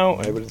coming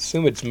out. I would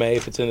assume it's May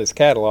if it's in this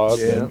catalog.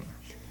 Yeah.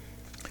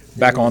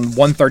 Back on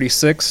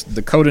 136,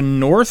 Dakota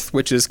North,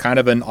 which is kind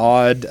of an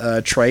odd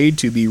trade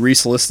to be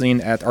soliciting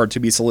at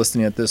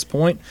this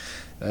point.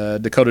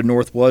 Dakota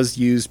North was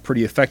used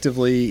pretty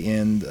effectively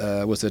in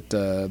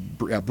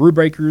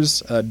Brewbreaker's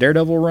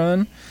Daredevil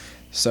run.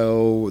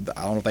 So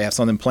I don't know if they have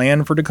something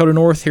planned for Dakota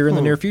North here in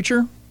the near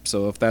future.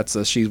 So if that's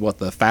she's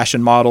the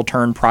fashion model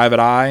turned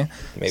private eye.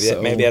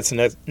 Maybe that's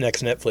the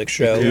next Netflix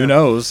show. Who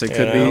knows?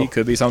 It You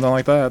could be something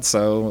like that.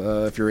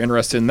 So if you're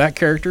interested in that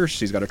character,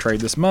 she's got a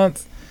trade this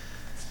month.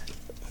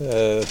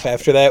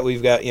 After that,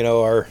 we've got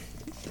our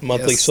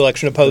monthly Yes.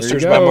 selection of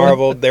posters There by you go.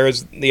 Marvel.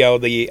 There's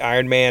the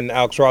Iron Man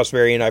Alex Ross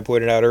variant I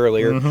pointed out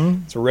earlier.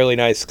 Mm-hmm. It's a really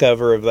nice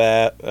cover of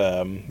that.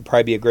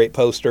 Probably be a great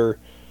poster.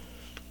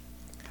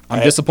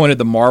 I'm disappointed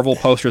the Marvel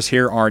posters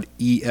here aren't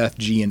E, F,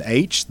 G, and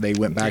H. They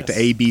went back to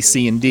A, B,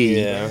 C, and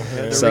D.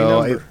 Yeah.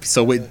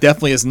 So it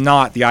definitely is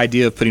not the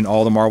idea of putting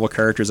all the Marvel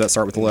characters that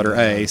start with the letter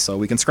A. So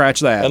we can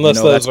scratch that. Unless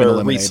that's those been are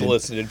eliminated.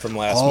 resolicited from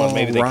last Oh, month.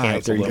 Maybe they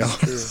right. There canceled you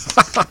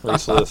them.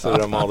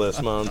 Resolicited them all this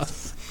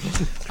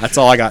month. That's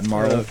all I got in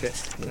Marvel. Okay. I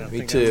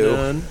think I'm too.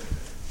 done.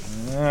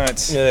 All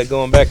right.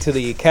 Going back to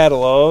the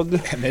catalog.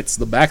 And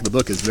the back of the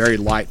book is very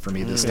light for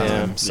me this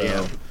time.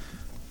 So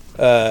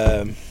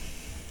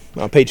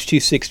On page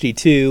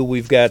 262,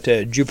 we've got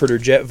Jupiter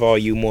Jet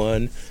Volume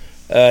 1.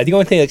 The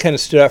only thing that kind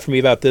of stood out for me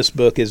about this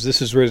book is this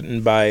is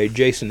written by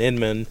Jason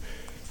Inman,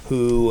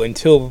 who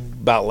until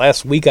about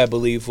last week, I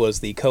believe, was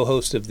the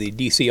co-host of the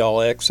DC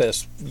All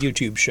Access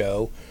YouTube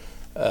show.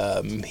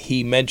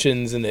 He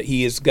mentions that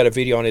he has got a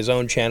video on his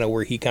own channel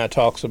where he kind of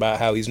talks about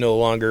how he's no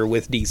longer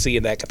with DC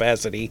in that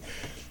capacity.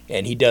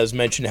 And he does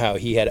mention how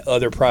he had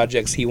other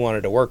projects he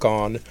wanted to work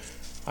on.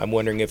 I'm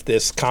wondering if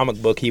this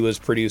comic book he was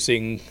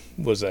producing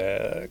was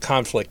a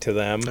conflict to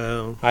them.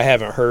 Oh. I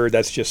haven't heard.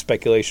 That's just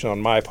speculation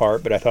on my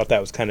part, but I thought that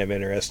was kind of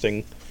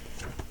interesting.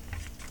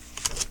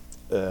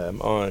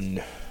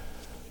 On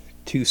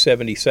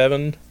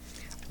 277.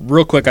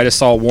 real quick, I just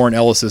saw Warren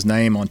Ellis's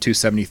name on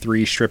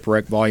 273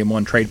 Stripwreck Volume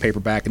 1 trade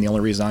paperback, and the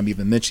only reason I'm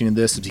even mentioning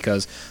this is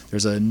because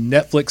there's a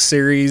Netflix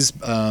series,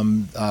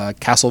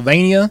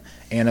 Castlevania,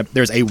 and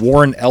there's a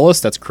Warren Ellis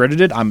that's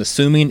credited. I'm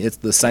assuming it's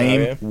the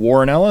same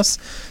Warren Ellis,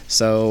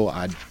 so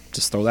I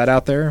just throw that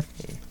out there.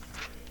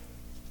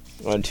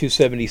 On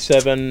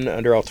 277,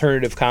 under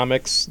Alternative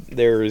Comics,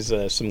 there's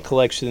some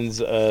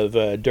collections of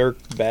Durf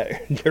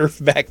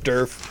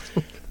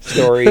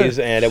stories,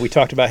 and we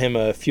talked about him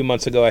a few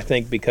months ago, I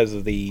think, because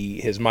of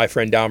his My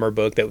Friend Dahmer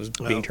book that was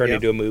being turned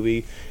into a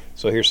movie.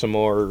 So here's some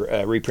more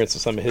reprints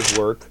of some of his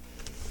work.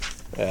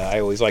 I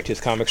always liked his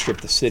comic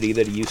strip, The City,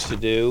 that he used to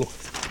do.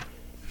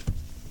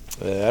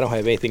 I don't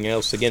have anything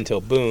else again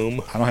till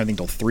Boom. I don't have anything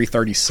till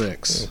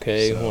 336.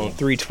 Okay, well, on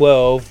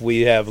 312,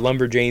 we have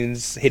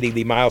Lumberjanes hitting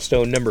the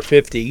milestone number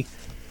 50.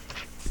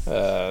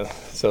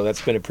 So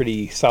that's been a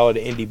pretty solid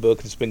indie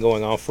book. It's been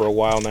going on for a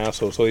while now,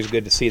 so it's always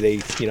good to see they,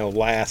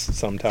 last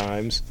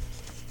sometimes.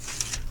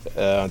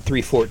 On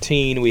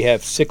 314, we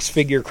have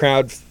six-figure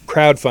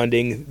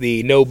crowdfunding,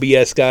 the no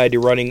BS guide to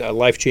running a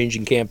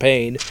life-changing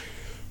campaign.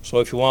 So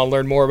if you want to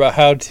learn more about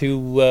how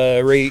to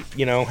have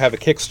a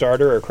Kickstarter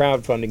or a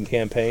crowdfunding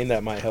campaign,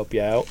 that might help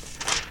you out.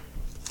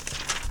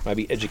 Might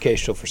be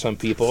educational for some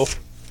people.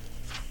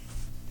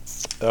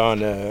 On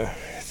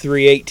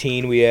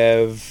 318, we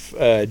have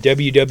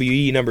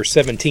WWE number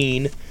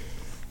 17.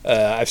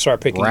 I've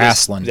started picking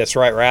Wrestling. That's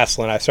right,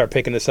 wrestling. I started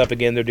picking this up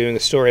again. They're doing a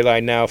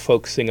storyline now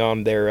focusing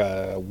on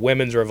their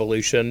women's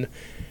revolution.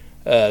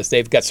 So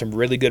they've got some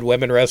really good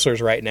women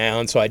wrestlers right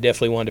now, and so I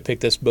definitely wanted to pick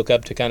this book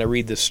up to kind of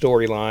read the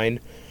storyline.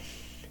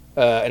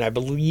 And I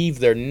believe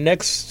their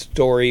next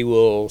story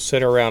will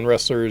center around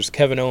wrestlers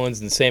Kevin Owens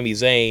and Sami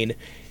Zayn.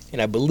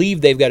 And I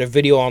believe they've got a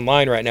video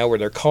online right now where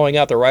they're calling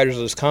out the writers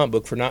of this comic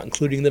book for not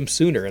including them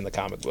sooner in the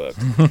comic book.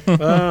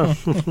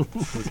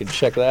 You can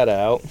check that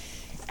out.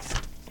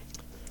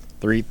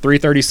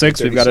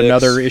 336, we've got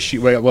another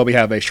issue. Well, we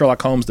have a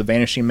Sherlock Holmes, The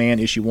Vanishing Man,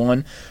 issue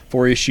 1,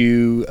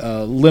 4-issue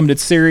limited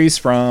series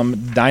from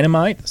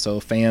Dynamite. So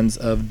fans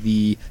of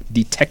the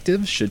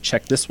detectives should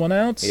check this one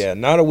out. Yeah,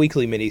 not a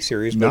weekly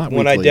miniseries, but Not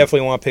one I weekly.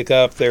 definitely want to pick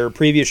up. Their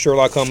previous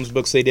Sherlock Holmes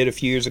books they did a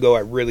few years ago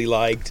I really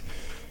liked.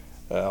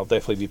 I'll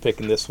definitely be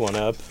picking this one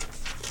up.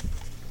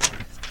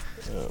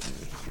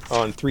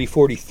 On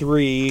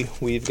 343,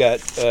 we've got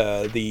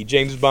the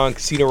James Bond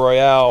Casino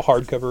Royale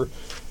hardcover.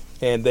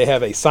 And they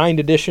have a signed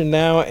edition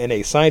now and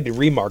a signed and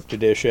remarked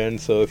edition.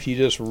 So if you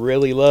just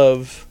really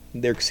love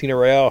their Casino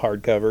Royale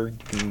hardcover,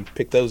 you can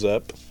pick those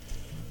up.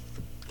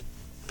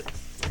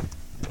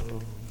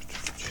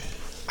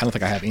 I don't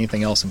think I have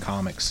anything else in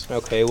comics.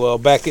 Okay, well,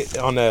 back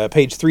on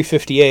page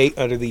 358,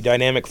 under the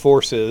Dynamic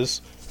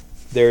Forces,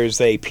 there's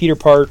a Peter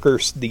Parker,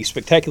 the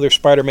Spectacular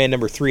Spider-Man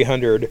number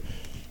 300.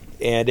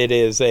 And it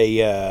is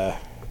a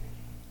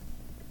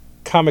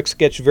comic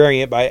sketch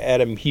variant by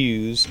Adam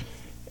Hughes.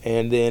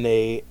 And then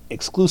a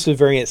exclusive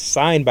variant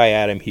signed by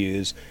Adam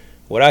Hughes.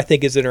 What I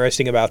think is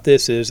interesting about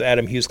this is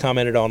Adam Hughes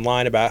commented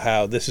online about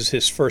how this is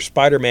his first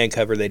Spider-Man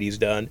cover that he's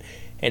done,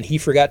 and he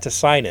forgot to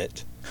sign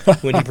it.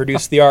 when he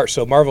produced the art.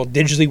 So Marvel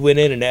digitally went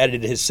in and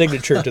added his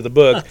signature to the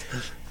book.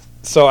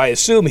 So I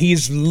assume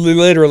he's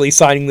literally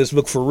signing this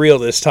book for real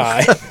this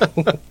time.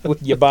 When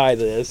you buy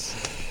this.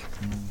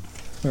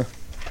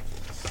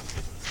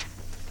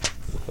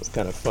 That's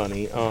kind of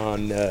funny.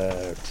 On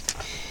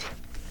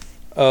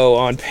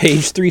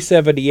page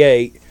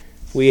 378,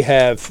 we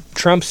have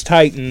Trump's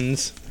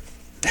Titans,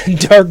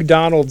 Dark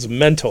Donald's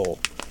Mental.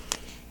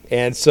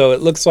 And so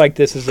it looks like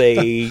this is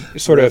a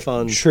sort Riff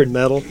of on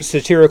metal.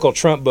 satirical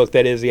Trump book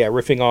that is,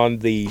 riffing on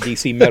the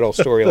DC Metal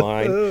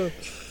storyline.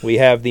 We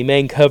have the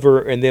main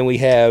cover, and then we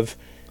have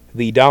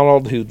the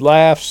Donald Who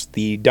Laughs,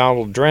 the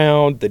Donald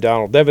Drowned, the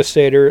Donald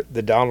Devastator,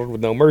 the Donald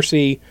With No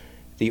Mercy,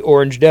 the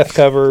Orange Death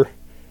cover,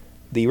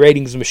 the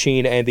Ratings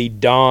Machine, and the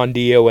Don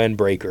D-O-N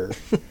Breaker.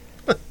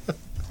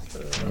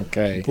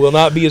 Okay. Will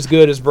not be as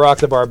good as Brock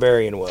the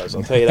Barbarian was,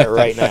 I'll tell you that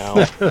right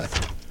now.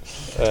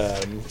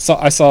 So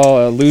I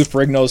saw Lou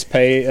Ferrigno's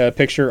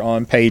picture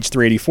on page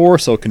 384,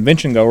 so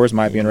convention goers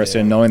might be interested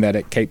in knowing that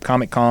at Cape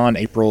Comic Con,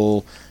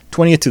 April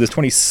 20th to the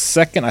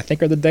 22nd, I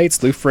think are the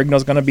dates. Lou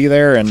Ferrigno's going to be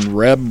there, and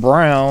Reb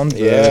Brown,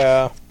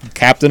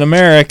 Captain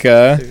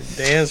America. Dude,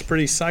 Dan's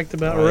pretty psyched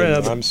about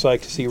Reb. I'm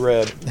psyched to see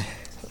Reb.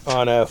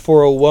 On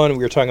 401, we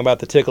were talking about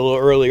the Tick a little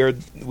earlier.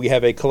 We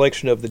have a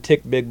collection of the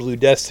Tick Big Blue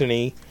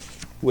Destiny,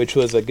 which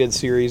was a good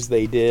series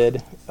they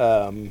did.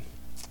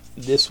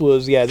 This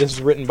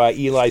is written by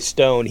Eli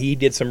Stone. He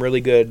did some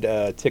really good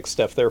Tick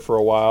stuff there for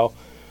a while.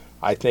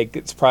 I think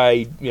it's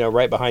probably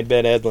right behind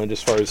Ben Edlund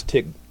as far as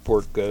Tick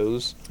work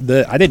goes.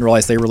 I didn't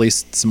realize they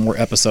released some more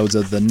episodes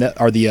of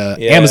the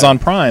Amazon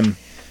Prime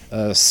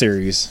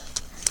series,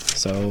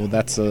 so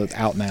that's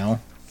out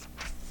now.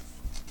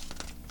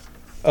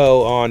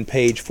 Oh, on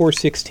page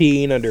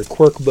 416 under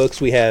Quirk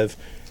Books, we have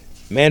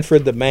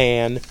Manfred the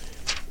Man.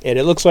 And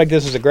it looks like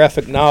this is a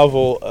graphic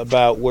novel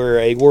about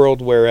a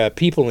world where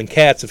people and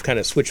cats have kind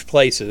of switched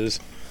places.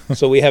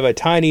 So we have a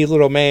tiny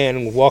little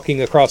man walking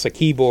across a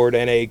keyboard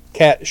and a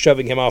cat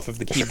shoving him off of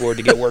the keyboard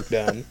to get work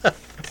done.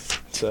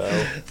 So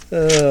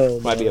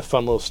might be a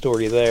fun little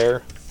story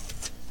there.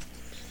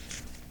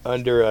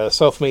 Under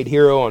Self-Made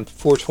Hero on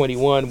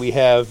 421, we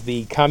have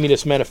the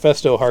Communist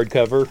Manifesto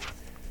hardcover,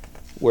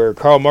 where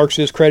Karl Marx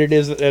is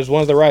credited as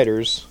one of the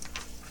writers.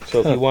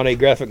 So if you want a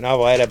graphic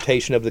novel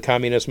adaptation of the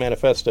Communist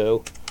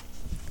Manifesto,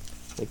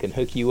 they can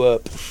hook you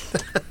up.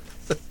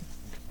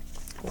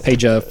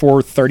 Page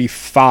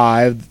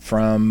 435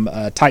 from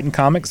Titan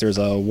Comics. There's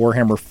a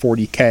Warhammer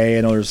 40K.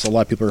 I know there's a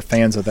lot of people who are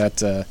fans of that,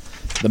 the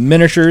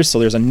miniatures. So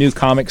there's a new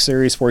comic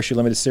series, 4-issue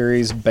limited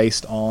series,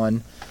 based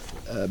on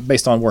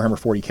Warhammer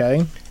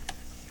 40K.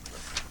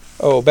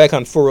 Oh, back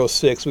on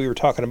 406, we were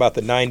talking about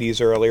the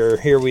 90s earlier.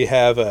 Here we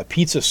have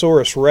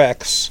Pizzasaurus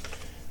Rex,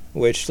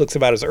 which looks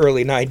about as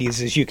early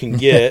 90s as you can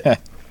get.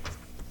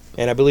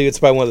 And I believe it's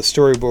by one of the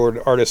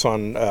storyboard artists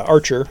on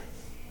Archer.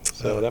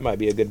 So that might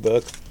be a good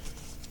book.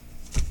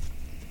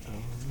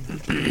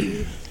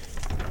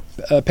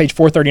 Page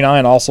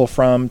 439, also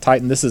from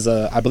Titan. This is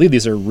I believe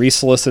these are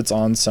resolicits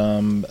on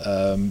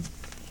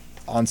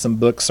some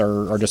books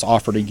are just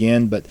offered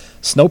again. But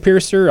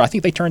Snowpiercer, I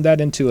think they turned that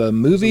into a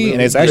movie,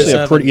 and it's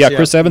actually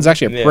Chris Evans,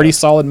 actually a pretty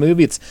solid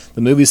movie.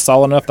 The movie's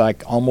solid enough that I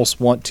almost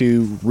want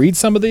to read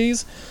some of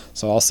these.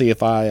 So I'll see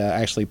if I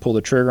actually pull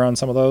the trigger on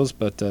some of those.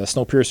 But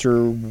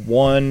Snowpiercer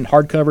 1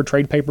 hardcover,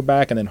 trade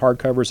paperback, and then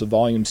hardcovers of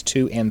volumes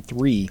 2 and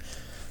 3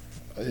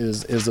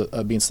 is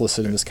being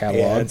solicited in this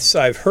catalog.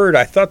 Yeah,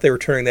 I thought they were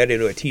turning that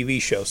into a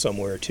TV show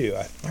somewhere too.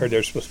 I heard they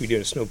were supposed to be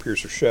doing a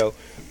Snowpiercer show.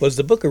 Was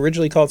the book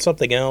originally called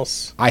something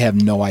else? I have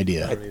no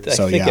idea. I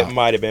think it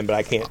might have been, but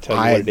I can't tell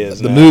you what it is.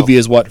 The movie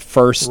is what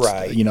first,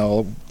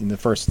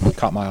 first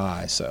caught my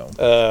eye. So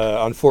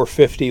on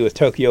 450 with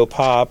Tokyo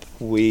Pop,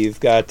 we've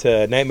got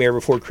Nightmare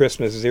Before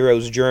Christmas,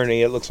 Zero's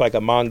Journey. It looks like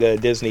a manga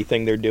Disney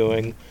thing they're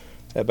doing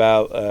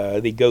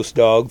about the ghost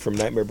dog from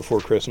Nightmare Before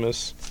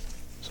Christmas.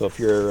 So if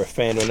you're a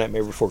fan of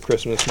Nightmare Before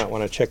Christmas, you might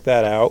want to check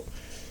that out.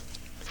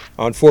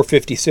 On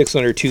 456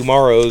 under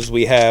Tomorrow's,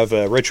 we have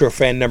Retro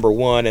Fan number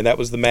 1, and that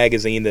was the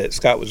magazine that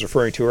Scott was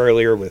referring to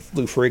earlier with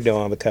Lou Ferrigno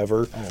on the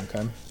cover. Oh,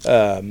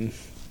 okay.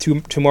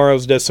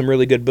 Tomorrow's does some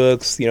really good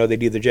books. They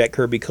do the Jack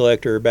Kirby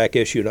Collector back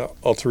issue and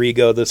Alter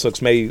Ego. This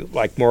looks maybe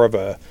like more of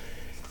a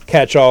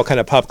catch-all kind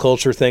of pop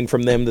culture thing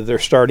from them that they're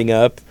starting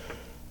up.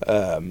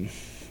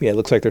 It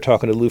looks like they're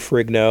talking to Lou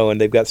Ferrigno, and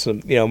they've got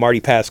some,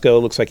 Marty Pasco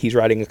looks like he's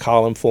writing a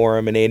column for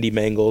him, and Andy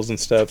Mangels and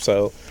stuff,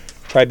 so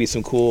probably be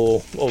some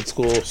cool old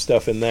school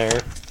stuff in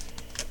there.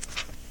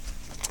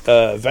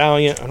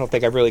 Valiant, I don't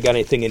think I've really got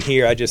anything in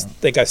here. I just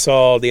think I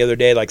saw the other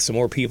day, like some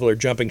more people are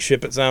jumping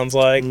ship, it sounds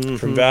like,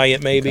 from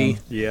Valiant maybe.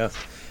 Okay. Yeah.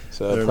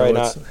 So probably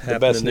not the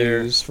best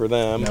news for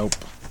them. Nope.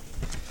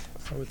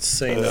 I would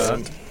say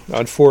not.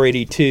 On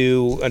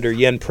 482, under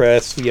Yen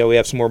Press, we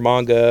have some more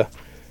manga.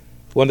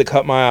 One that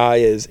caught my eye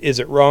is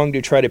It Wrong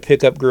to Try to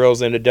Pick Up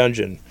Girls in a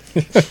Dungeon?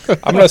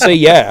 I'm going to say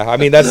yeah. I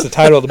mean, that's the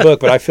title of the book,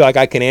 but I feel like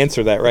I can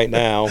answer that right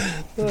now.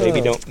 Maybe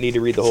don't need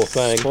to read the whole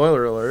thing.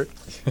 Spoiler alert.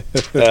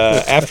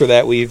 After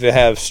that, we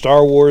have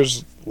Star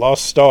Wars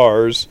Lost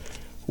Stars,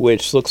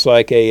 which looks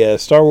like a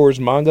Star Wars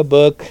manga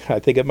book. I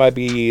think it might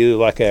be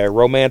like a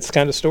romance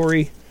kind of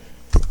story.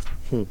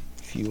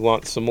 If you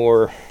want some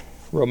more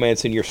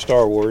romance in your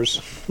Star Wars.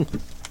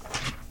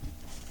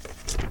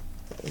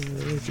 I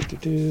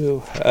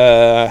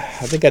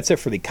think that's it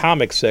for the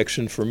comic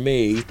section for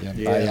me.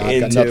 I've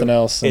got nothing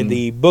else. In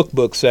the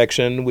book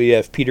section, we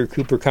have Peter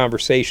Cooper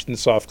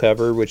Conversations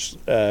softcover, which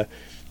I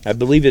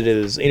believe it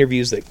is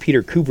interviews that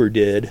Peter Cooper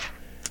did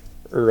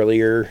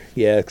earlier.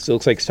 Yeah, 'cause it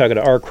looks like he's talking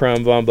to R.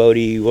 Crumb, Von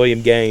Bodie,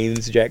 William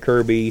Gaines, Jack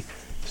Kirby.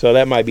 So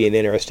that might be an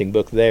interesting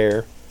book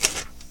there.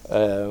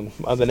 On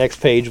the next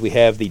page, we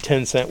have the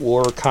 10-cent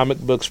War, comic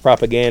books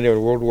propaganda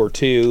in World War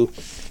II.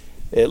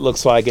 It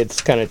looks like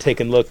it's kind of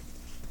taking a look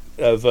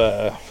of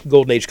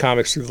Golden Age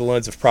comics through the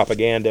lens of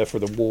propaganda for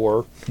the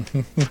war.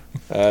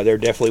 There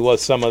definitely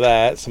was some of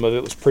that. Some of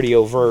it was pretty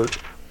overt.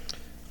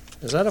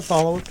 Is that a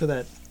follow-up to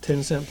that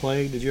 10-cent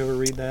Plague? Did you ever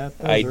read that?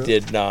 I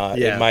did not.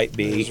 Yeah, it might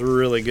be. It was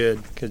really good,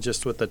 'cause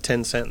just with the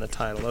 10-cent in the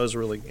title. That was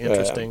really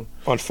interesting.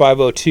 On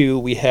 502,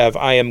 we have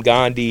I Am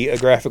Gandhi, a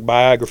graphic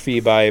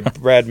biography by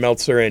Brad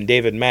Meltzer and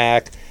David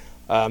Mack.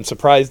 I'm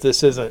surprised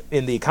this isn't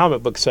in the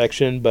comic book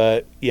section,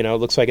 but, it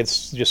looks like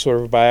it's just sort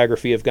of a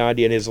biography of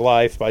Gandhi and his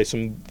life by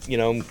some,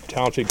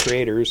 talented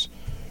creators.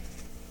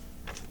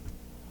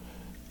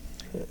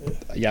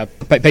 Yeah,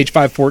 page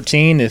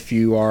 514, if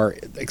you are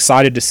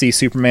excited to see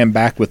Superman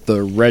back with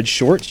the red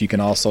shorts, you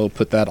can also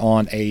put that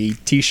on a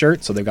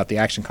T-shirt. So they've got the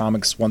Action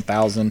Comics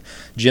 1000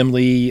 Jim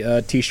Lee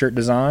T-shirt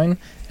design.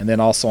 And then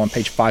also on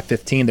page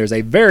 515, there's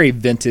a very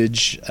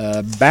vintage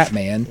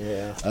Batman.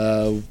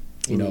 Yeah.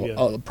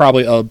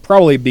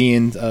 Probably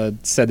being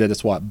said that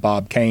it's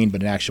Bob Kane,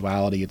 but in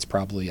actuality, it's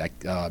probably like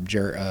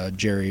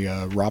Jerry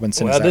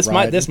Robinson. Well, is that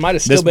right? this might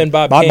have still been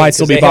Bob Kane. Might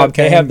still be Bob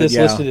Kane. They have this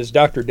yeah. listed as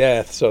Dr.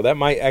 Death, so that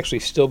might actually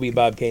still be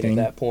Bob Kane at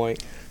that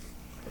point.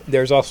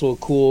 There's also a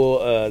cool,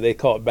 they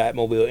call it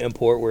Batmobile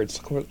import, where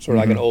it's sort of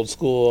like an old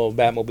school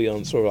Batmobile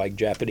and sort of like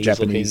Japanese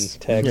looking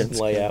text and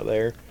layout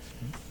there.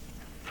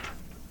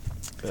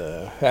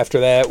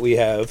 After that, we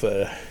have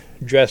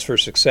Dress for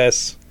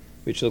Success,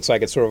 which looks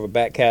like it's sort of a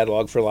back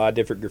catalog for a lot of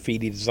different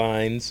graffiti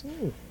designs.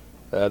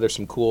 There's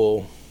some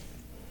cool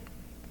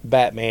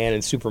Batman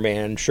and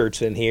Superman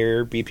shirts in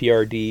here,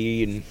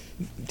 BPRD and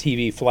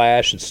TV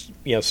Flash and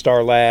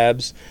Star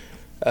Labs.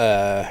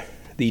 The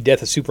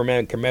Death of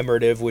Superman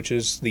commemorative, which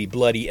is the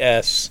bloody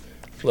S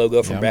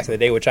logo from back in the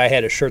day, which I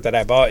had a shirt that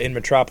I bought in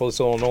Metropolis,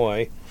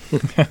 Illinois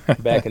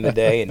back in the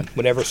day. And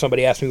whenever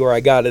somebody asked me where I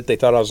got it, they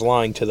thought I was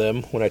lying to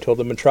them when I told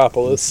them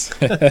Metropolis.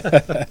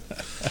 Right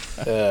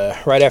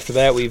after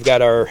that, we've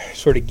got our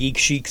sort of geek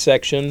chic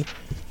section.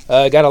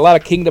 Got a lot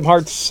of Kingdom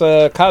Hearts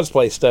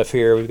cosplay stuff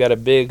here. We've got a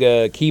big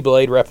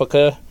Keyblade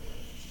replica.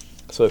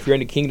 So if you're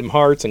into Kingdom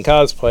Hearts and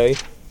cosplay,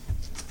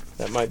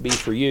 that might be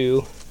for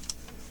you.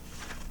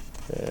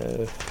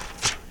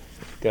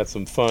 Got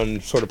some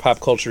fun sort of pop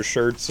culture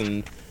shirts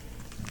and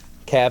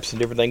caps and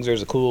different things.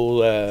 There's a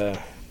cool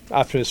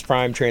Optimus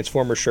Prime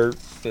Transformer shirt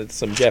with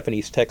some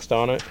Japanese text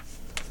on it.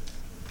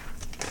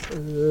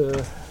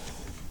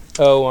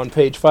 On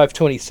page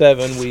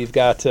 527, we've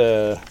got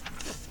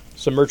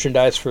some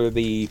merchandise for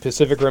the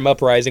Pacific Rim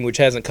Uprising, which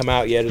hasn't come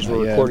out yet as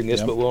we're recording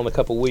this, but will in a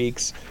couple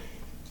weeks,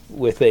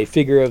 with a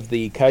figure of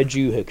the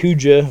Kaiju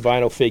Hakuja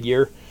vinyl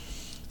figure,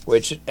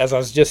 which, as I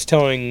was just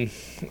telling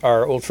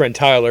our old friend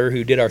Tyler,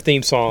 who did our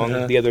theme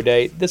song the other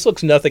day, this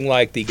looks nothing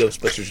like the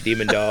Ghostbusters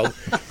Demon Dog.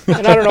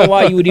 And I don't know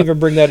why you would even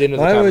bring that into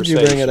the conversation. Why would you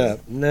bring it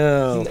up?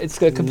 No. It's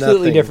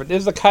completely different.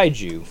 This is a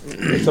kaiju.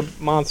 It's a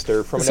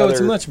monster from another...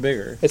 So it's much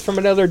bigger. It's from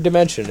another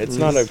dimension. It's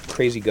not a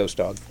crazy ghost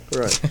dog.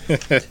 Right.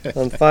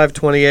 On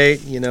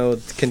 528,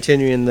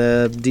 continuing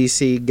the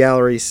DC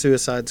Gallery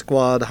Suicide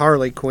Squad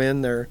Harley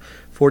Quinn, they're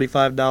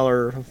 $45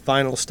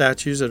 vinyl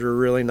statues that are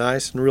really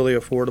nice and really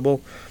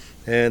affordable.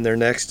 And they're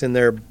next in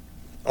their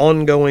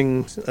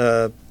ongoing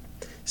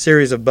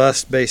series of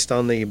busts based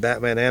on the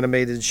Batman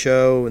animated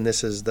show, and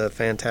this is the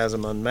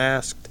Phantasm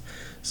Unmasked.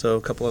 So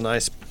a couple of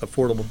nice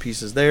affordable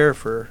pieces there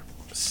for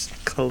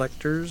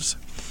collectors.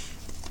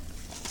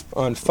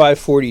 On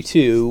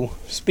 542,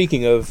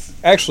 speaking of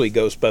actually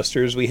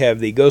Ghostbusters, we have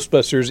the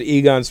Ghostbusters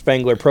Egon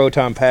Spengler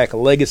Proton Pack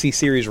Legacy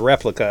Series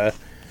replica.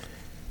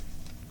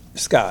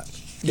 Scott,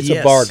 it's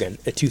a bargain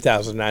at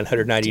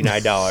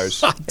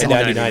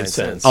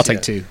 $2,999.99. I'll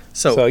take two.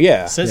 So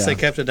yeah. Since they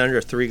kept it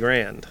under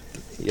 $3,000,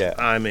 yeah,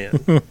 I'm in.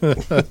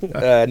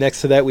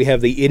 Next to that, we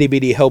have the Itty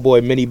Bitty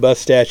Hellboy mini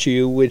bust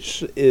statue,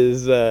 which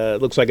is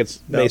looks like it's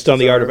based on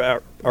the art of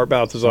Art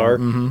Balthazar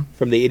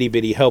from the Itty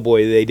Bitty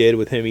Hellboy they did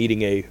with him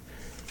eating a,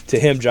 to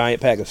him,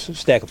 giant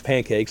stack of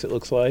pancakes. It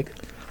looks like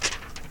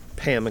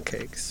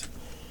pancakes.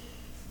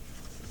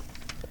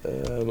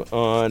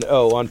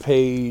 On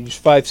page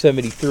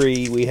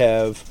 573, we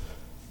have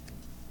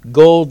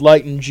Gold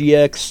Lighten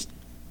GX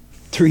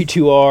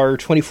 32R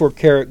 24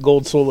 karat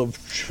gold soul of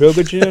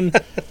Shogujin.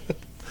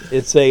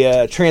 It's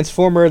a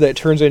transformer that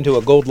turns into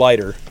a gold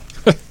lighter.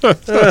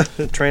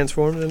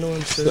 Transformed into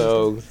one.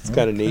 So it's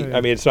kind of neat.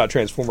 I mean, it's not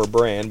Transformer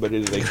brand, but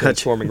it is a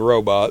transforming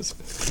robot.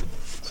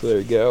 So there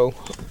you go.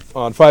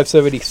 On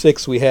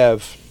 576, we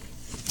have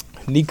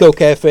Nico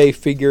Cafe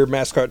figure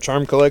mascot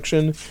charm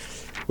collection,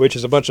 which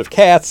is a bunch of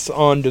cats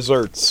on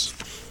desserts.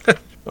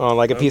 On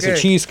like a piece of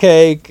Okay.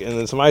 cheesecake and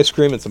then some ice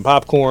cream and some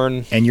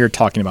popcorn. And you're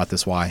talking about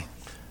this. Why?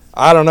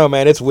 I don't know,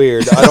 man. It's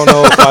weird. I don't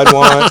know if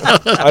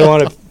I'd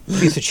want a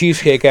piece of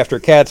cheesecake after a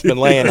cat's been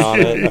laying on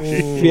it.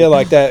 I feel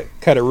like that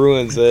kind of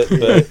ruins it.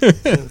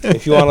 But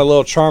if you want a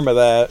little charm of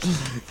that,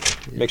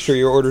 make sure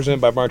your order's in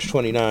by March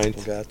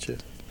 29th. Gotcha.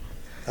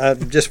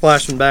 Just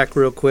flashing back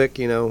real quick,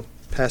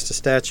 past a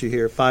statue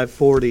here.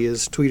 540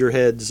 is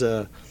Tweeterhead's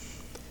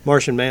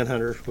Martian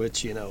Manhunter,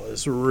 which,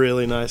 is a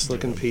really nice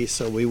looking piece.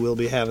 So we will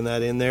be having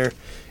that in there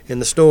in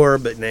the store.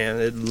 But, man,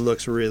 it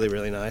looks really,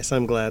 really nice.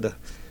 I'm glad.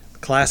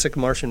 Classic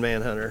Martian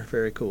Manhunter.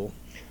 Very cool.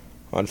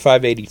 On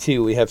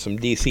 582, we have some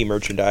DC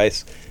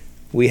merchandise.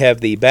 We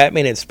have the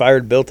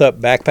Batman-inspired built-up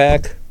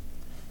backpack.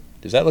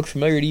 Does that look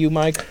familiar to you,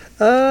 Mike?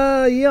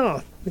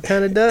 Yeah, it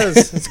kind of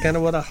does. It's kind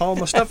of what I haul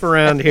my stuff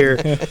around here.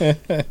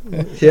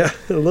 Yeah,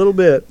 a little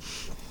bit.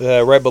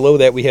 Right below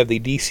that, we have the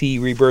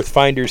DC Rebirth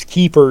Finders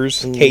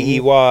Keepers,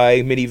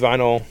 KEY, mini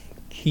vinyl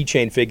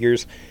keychain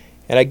figures.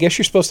 And I guess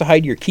you're supposed to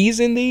hide your keys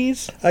in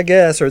these? I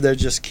guess, or they're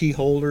just key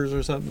holders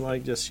or something,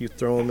 like just you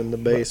throw them in the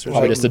base or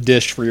Probably something. just a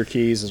dish for your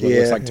keys is what it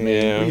looks like to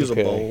me. Yeah. Use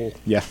okay. a bowl.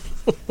 Yeah.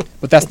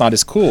 But that's not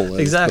as cool as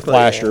Exactly, the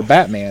Flash yeah. or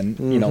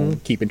Batman,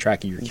 keeping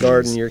track of your keys.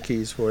 Guarding your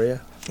keys for you.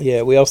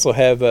 Yeah, we also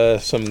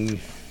have some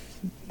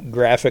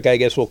graphic, I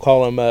guess we'll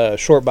call them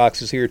short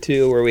boxes here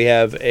too, where we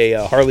have a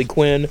Harley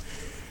Quinn,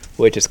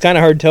 which is kind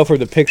of hard to tell from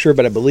the picture,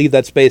 but I believe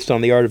that's based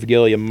on the Art of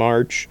Gilliam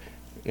March.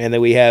 And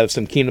then we have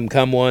some Kingdom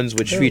Come ones,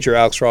 which feature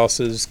Alex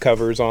Ross's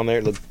covers on there.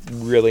 It look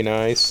really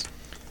nice.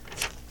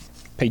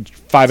 Page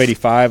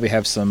 585, we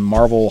have some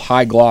Marvel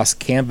high gloss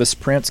canvas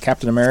prints,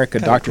 Captain America,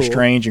 Kinda Doctor cool.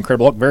 Strange,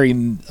 Incredible Hulk, very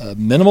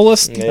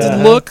minimalist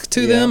Yeah. look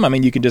to Yeah. them. I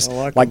mean, you can just, I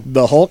like like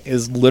the Hulk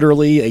is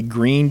literally a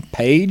green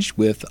page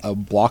with a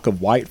block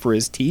of white for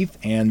his teeth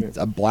and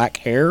a black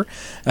hair.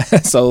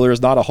 So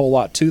there's not a whole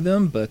lot to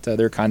them, but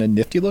they're kind of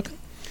nifty looking.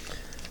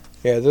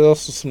 Yeah, there's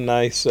also some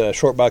nice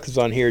short boxes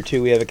on here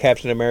too. We have a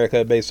Captain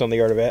America based on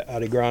the Art of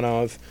Adi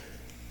Granov.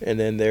 And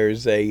then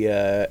there's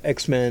a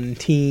X-Men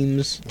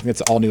Teams. I think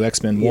it's an all new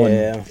X-Men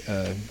Yeah.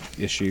 1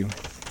 issue.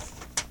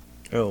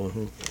 Oh,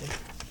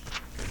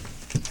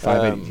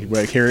 580.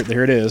 Wait, here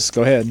it is.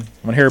 Go ahead. I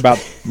want to hear about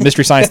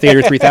Mystery Science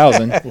Theater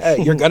 3000.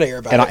 You're going to hear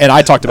about And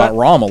I talked about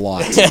ROM a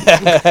lot.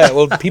 it.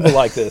 Well, people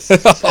like this.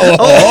 This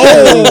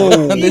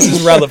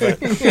is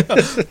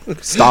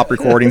relevant. Stop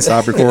recording.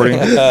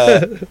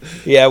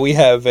 Yeah, we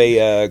have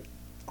a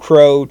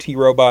Crow,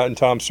 T-Robot, and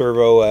Tom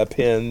Servo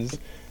pins.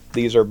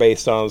 These are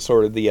based on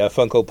sort of the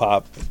Funko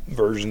Pop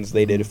versions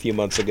they did a few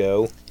months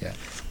ago. Yeah.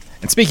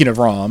 And speaking of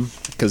ROM,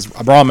 because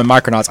ROM and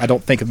Micronauts, I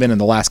don't think have been in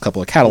the last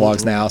couple of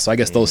catalogs now, so I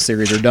guess those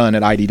series are done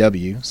at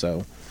IDW.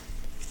 So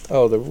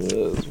Oh, there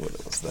was,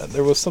 what was that?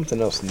 There was something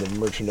else in the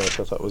merchandise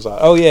I thought was odd.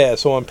 Oh, yeah,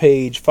 so on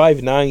page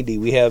 590,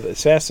 we have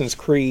Assassin's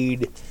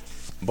Creed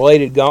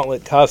Bladed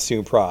Gauntlet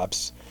costume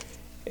props.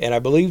 And I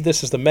believe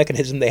this is the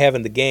mechanism they have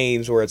in the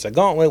games where it's a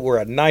gauntlet where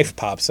a knife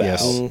pops out.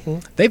 yes,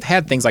 they've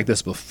had things like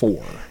this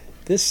before.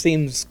 This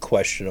seems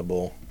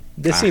questionable.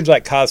 This seems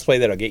like cosplay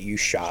that'll get you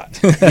shot.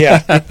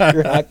 yeah. if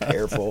you're not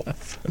careful.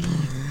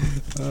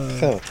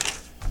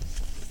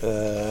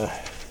 The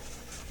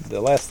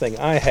last thing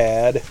I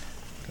had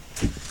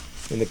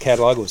in the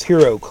catalog was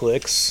Hero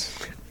Clicks.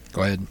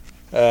 Go ahead.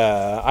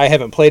 I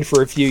haven't played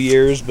for a few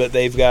years, but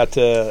they've got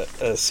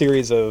a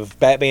series of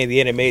Batman the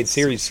Animated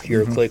Series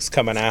Hero Clicks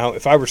coming out.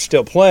 If I were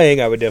still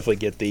playing, I would definitely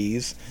get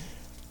these.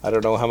 I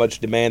don't know how much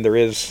demand there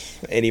is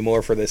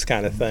anymore for this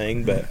kind of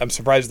thing, but I'm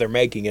surprised they're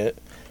making it.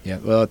 Yeah,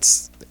 well,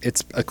 it's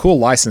a cool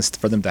license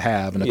for them to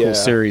have and a Yeah. cool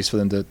series for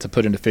them to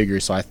put into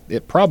figures, so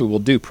it probably will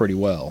do pretty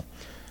well.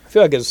 I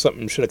feel like it's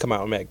something should have come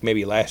out like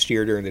maybe last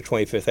year during the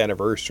 25th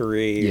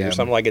anniversary Yeah. or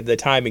something like it. The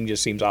timing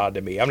just seems odd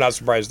to me. I'm not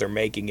surprised they're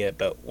making it,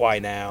 but why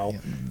now?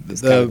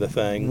 It's kind of the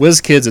thing.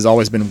 WizKids has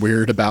always been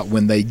weird about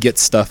when they get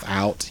stuff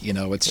out.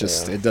 It's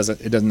just it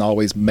doesn't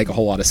always make a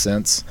whole lot of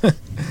sense.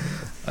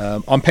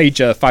 On page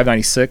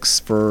 596,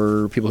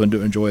 for people who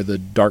do enjoy the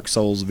Dark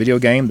Souls video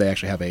game, they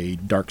actually have a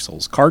Dark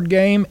Souls card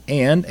game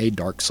and a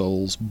Dark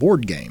Souls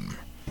board game.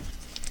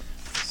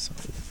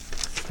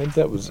 I think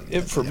that was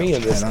it for me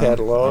in this And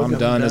catalog. I'm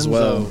done as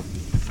well.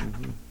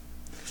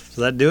 Does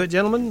that do it,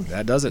 gentlemen?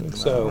 That does it.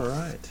 So- All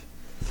right.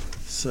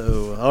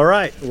 So, all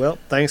right. Well,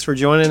 thanks for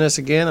joining us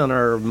again on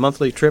our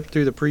monthly trip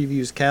through the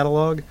Previews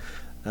catalog.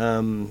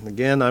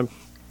 Again,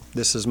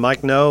 this is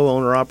Mike Noe,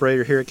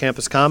 owner-operator here at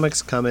Campus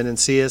Comics. Come in and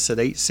see us at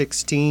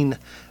 816B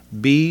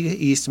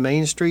East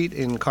Main Street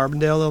in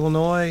Carbondale,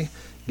 Illinois.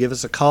 Give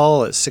us a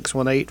call at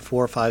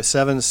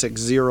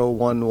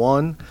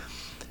 618-457-6011.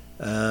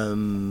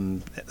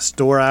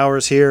 Store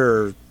hours here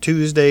are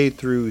Tuesday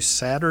through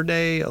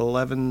Saturday,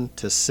 11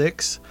 to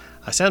 6.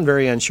 I sound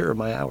very unsure of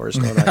my hours,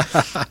 don't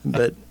I?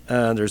 But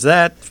there's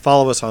that.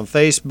 Follow us on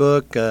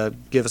Facebook.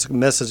 Give us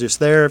messages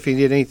there if you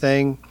need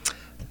anything.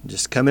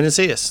 Just come in and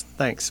see us.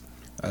 Thanks.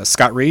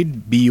 Scott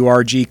Reed,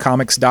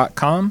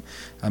 burgcomics.com.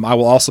 I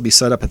will also be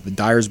set up at the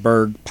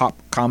Dyersburg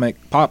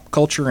Pop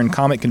Culture and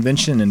Comic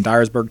Convention in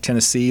Dyersburg,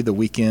 Tennessee, the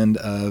weekend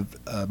of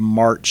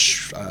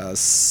March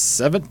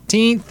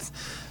 17th.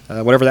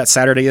 Whatever that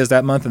Saturday is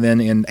that month. And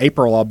then in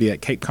April, I'll be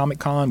at Cape Comic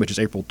Con, which is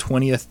April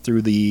 20th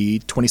through the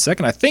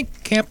 22nd. I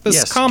think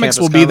Campus Comics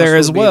will be there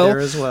as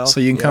well. So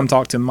you can come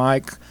talk to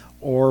Mike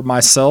or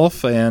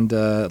myself, and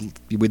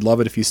we'd love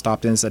it if you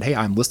stopped in and said, hey,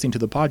 I'm listening to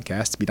the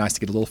podcast. It'd be nice to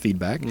get a little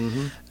feedback.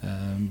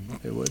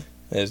 It would.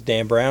 As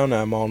Dan Brown,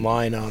 I'm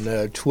online on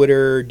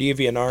Twitter,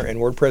 DeviantArt, and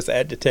WordPress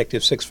at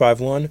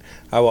Detective651.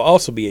 I will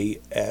also be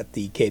at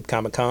the Cape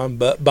Comic Con,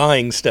 but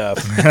buying stuff.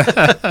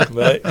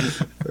 But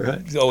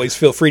always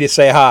feel free to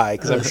say hi,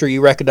 because I'm sure you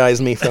recognize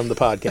me from the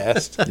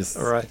podcast. Yes.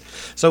 All right.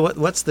 So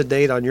what's the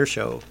date on your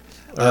show?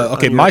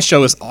 My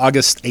show is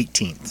August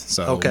 18th.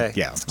 So okay,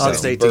 yeah,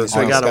 August 18th.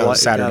 So we got a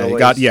Saturday. We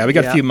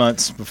got a few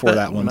months before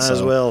that one. Might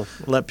as well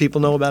let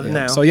people know about it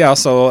now. So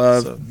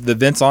the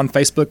event's on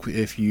Facebook.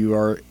 If you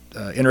are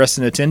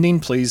interested in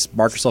attending, please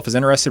mark yourself as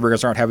interested. We're going to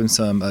start having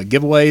some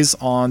giveaways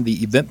on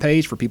the event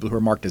page for people who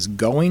are marked as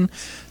going.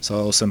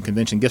 So some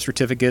convention gift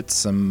certificates,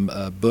 some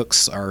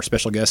books. Our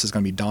special guest is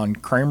going to be Don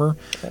Kramer.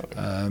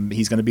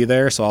 He's going to be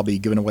there, so I'll be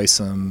giving away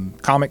some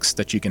comics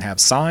that you can have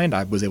signed.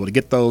 I was able to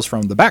get those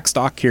from the back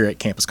stock here at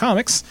Campus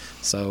Comics,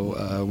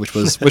 so which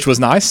was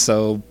nice.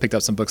 So picked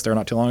up some books there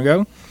not too long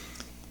ago.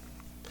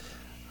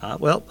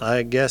 Well,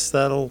 I guess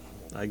that'll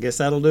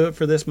do it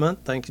for this month.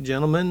 Thank you,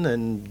 gentlemen,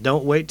 and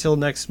don't wait till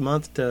next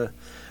month to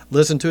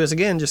listen to us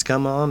again. Just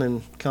come on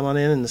in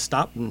and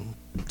stop in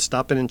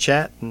and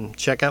chat and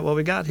check out what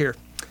we got here.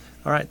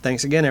 All right,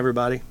 thanks again,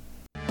 everybody.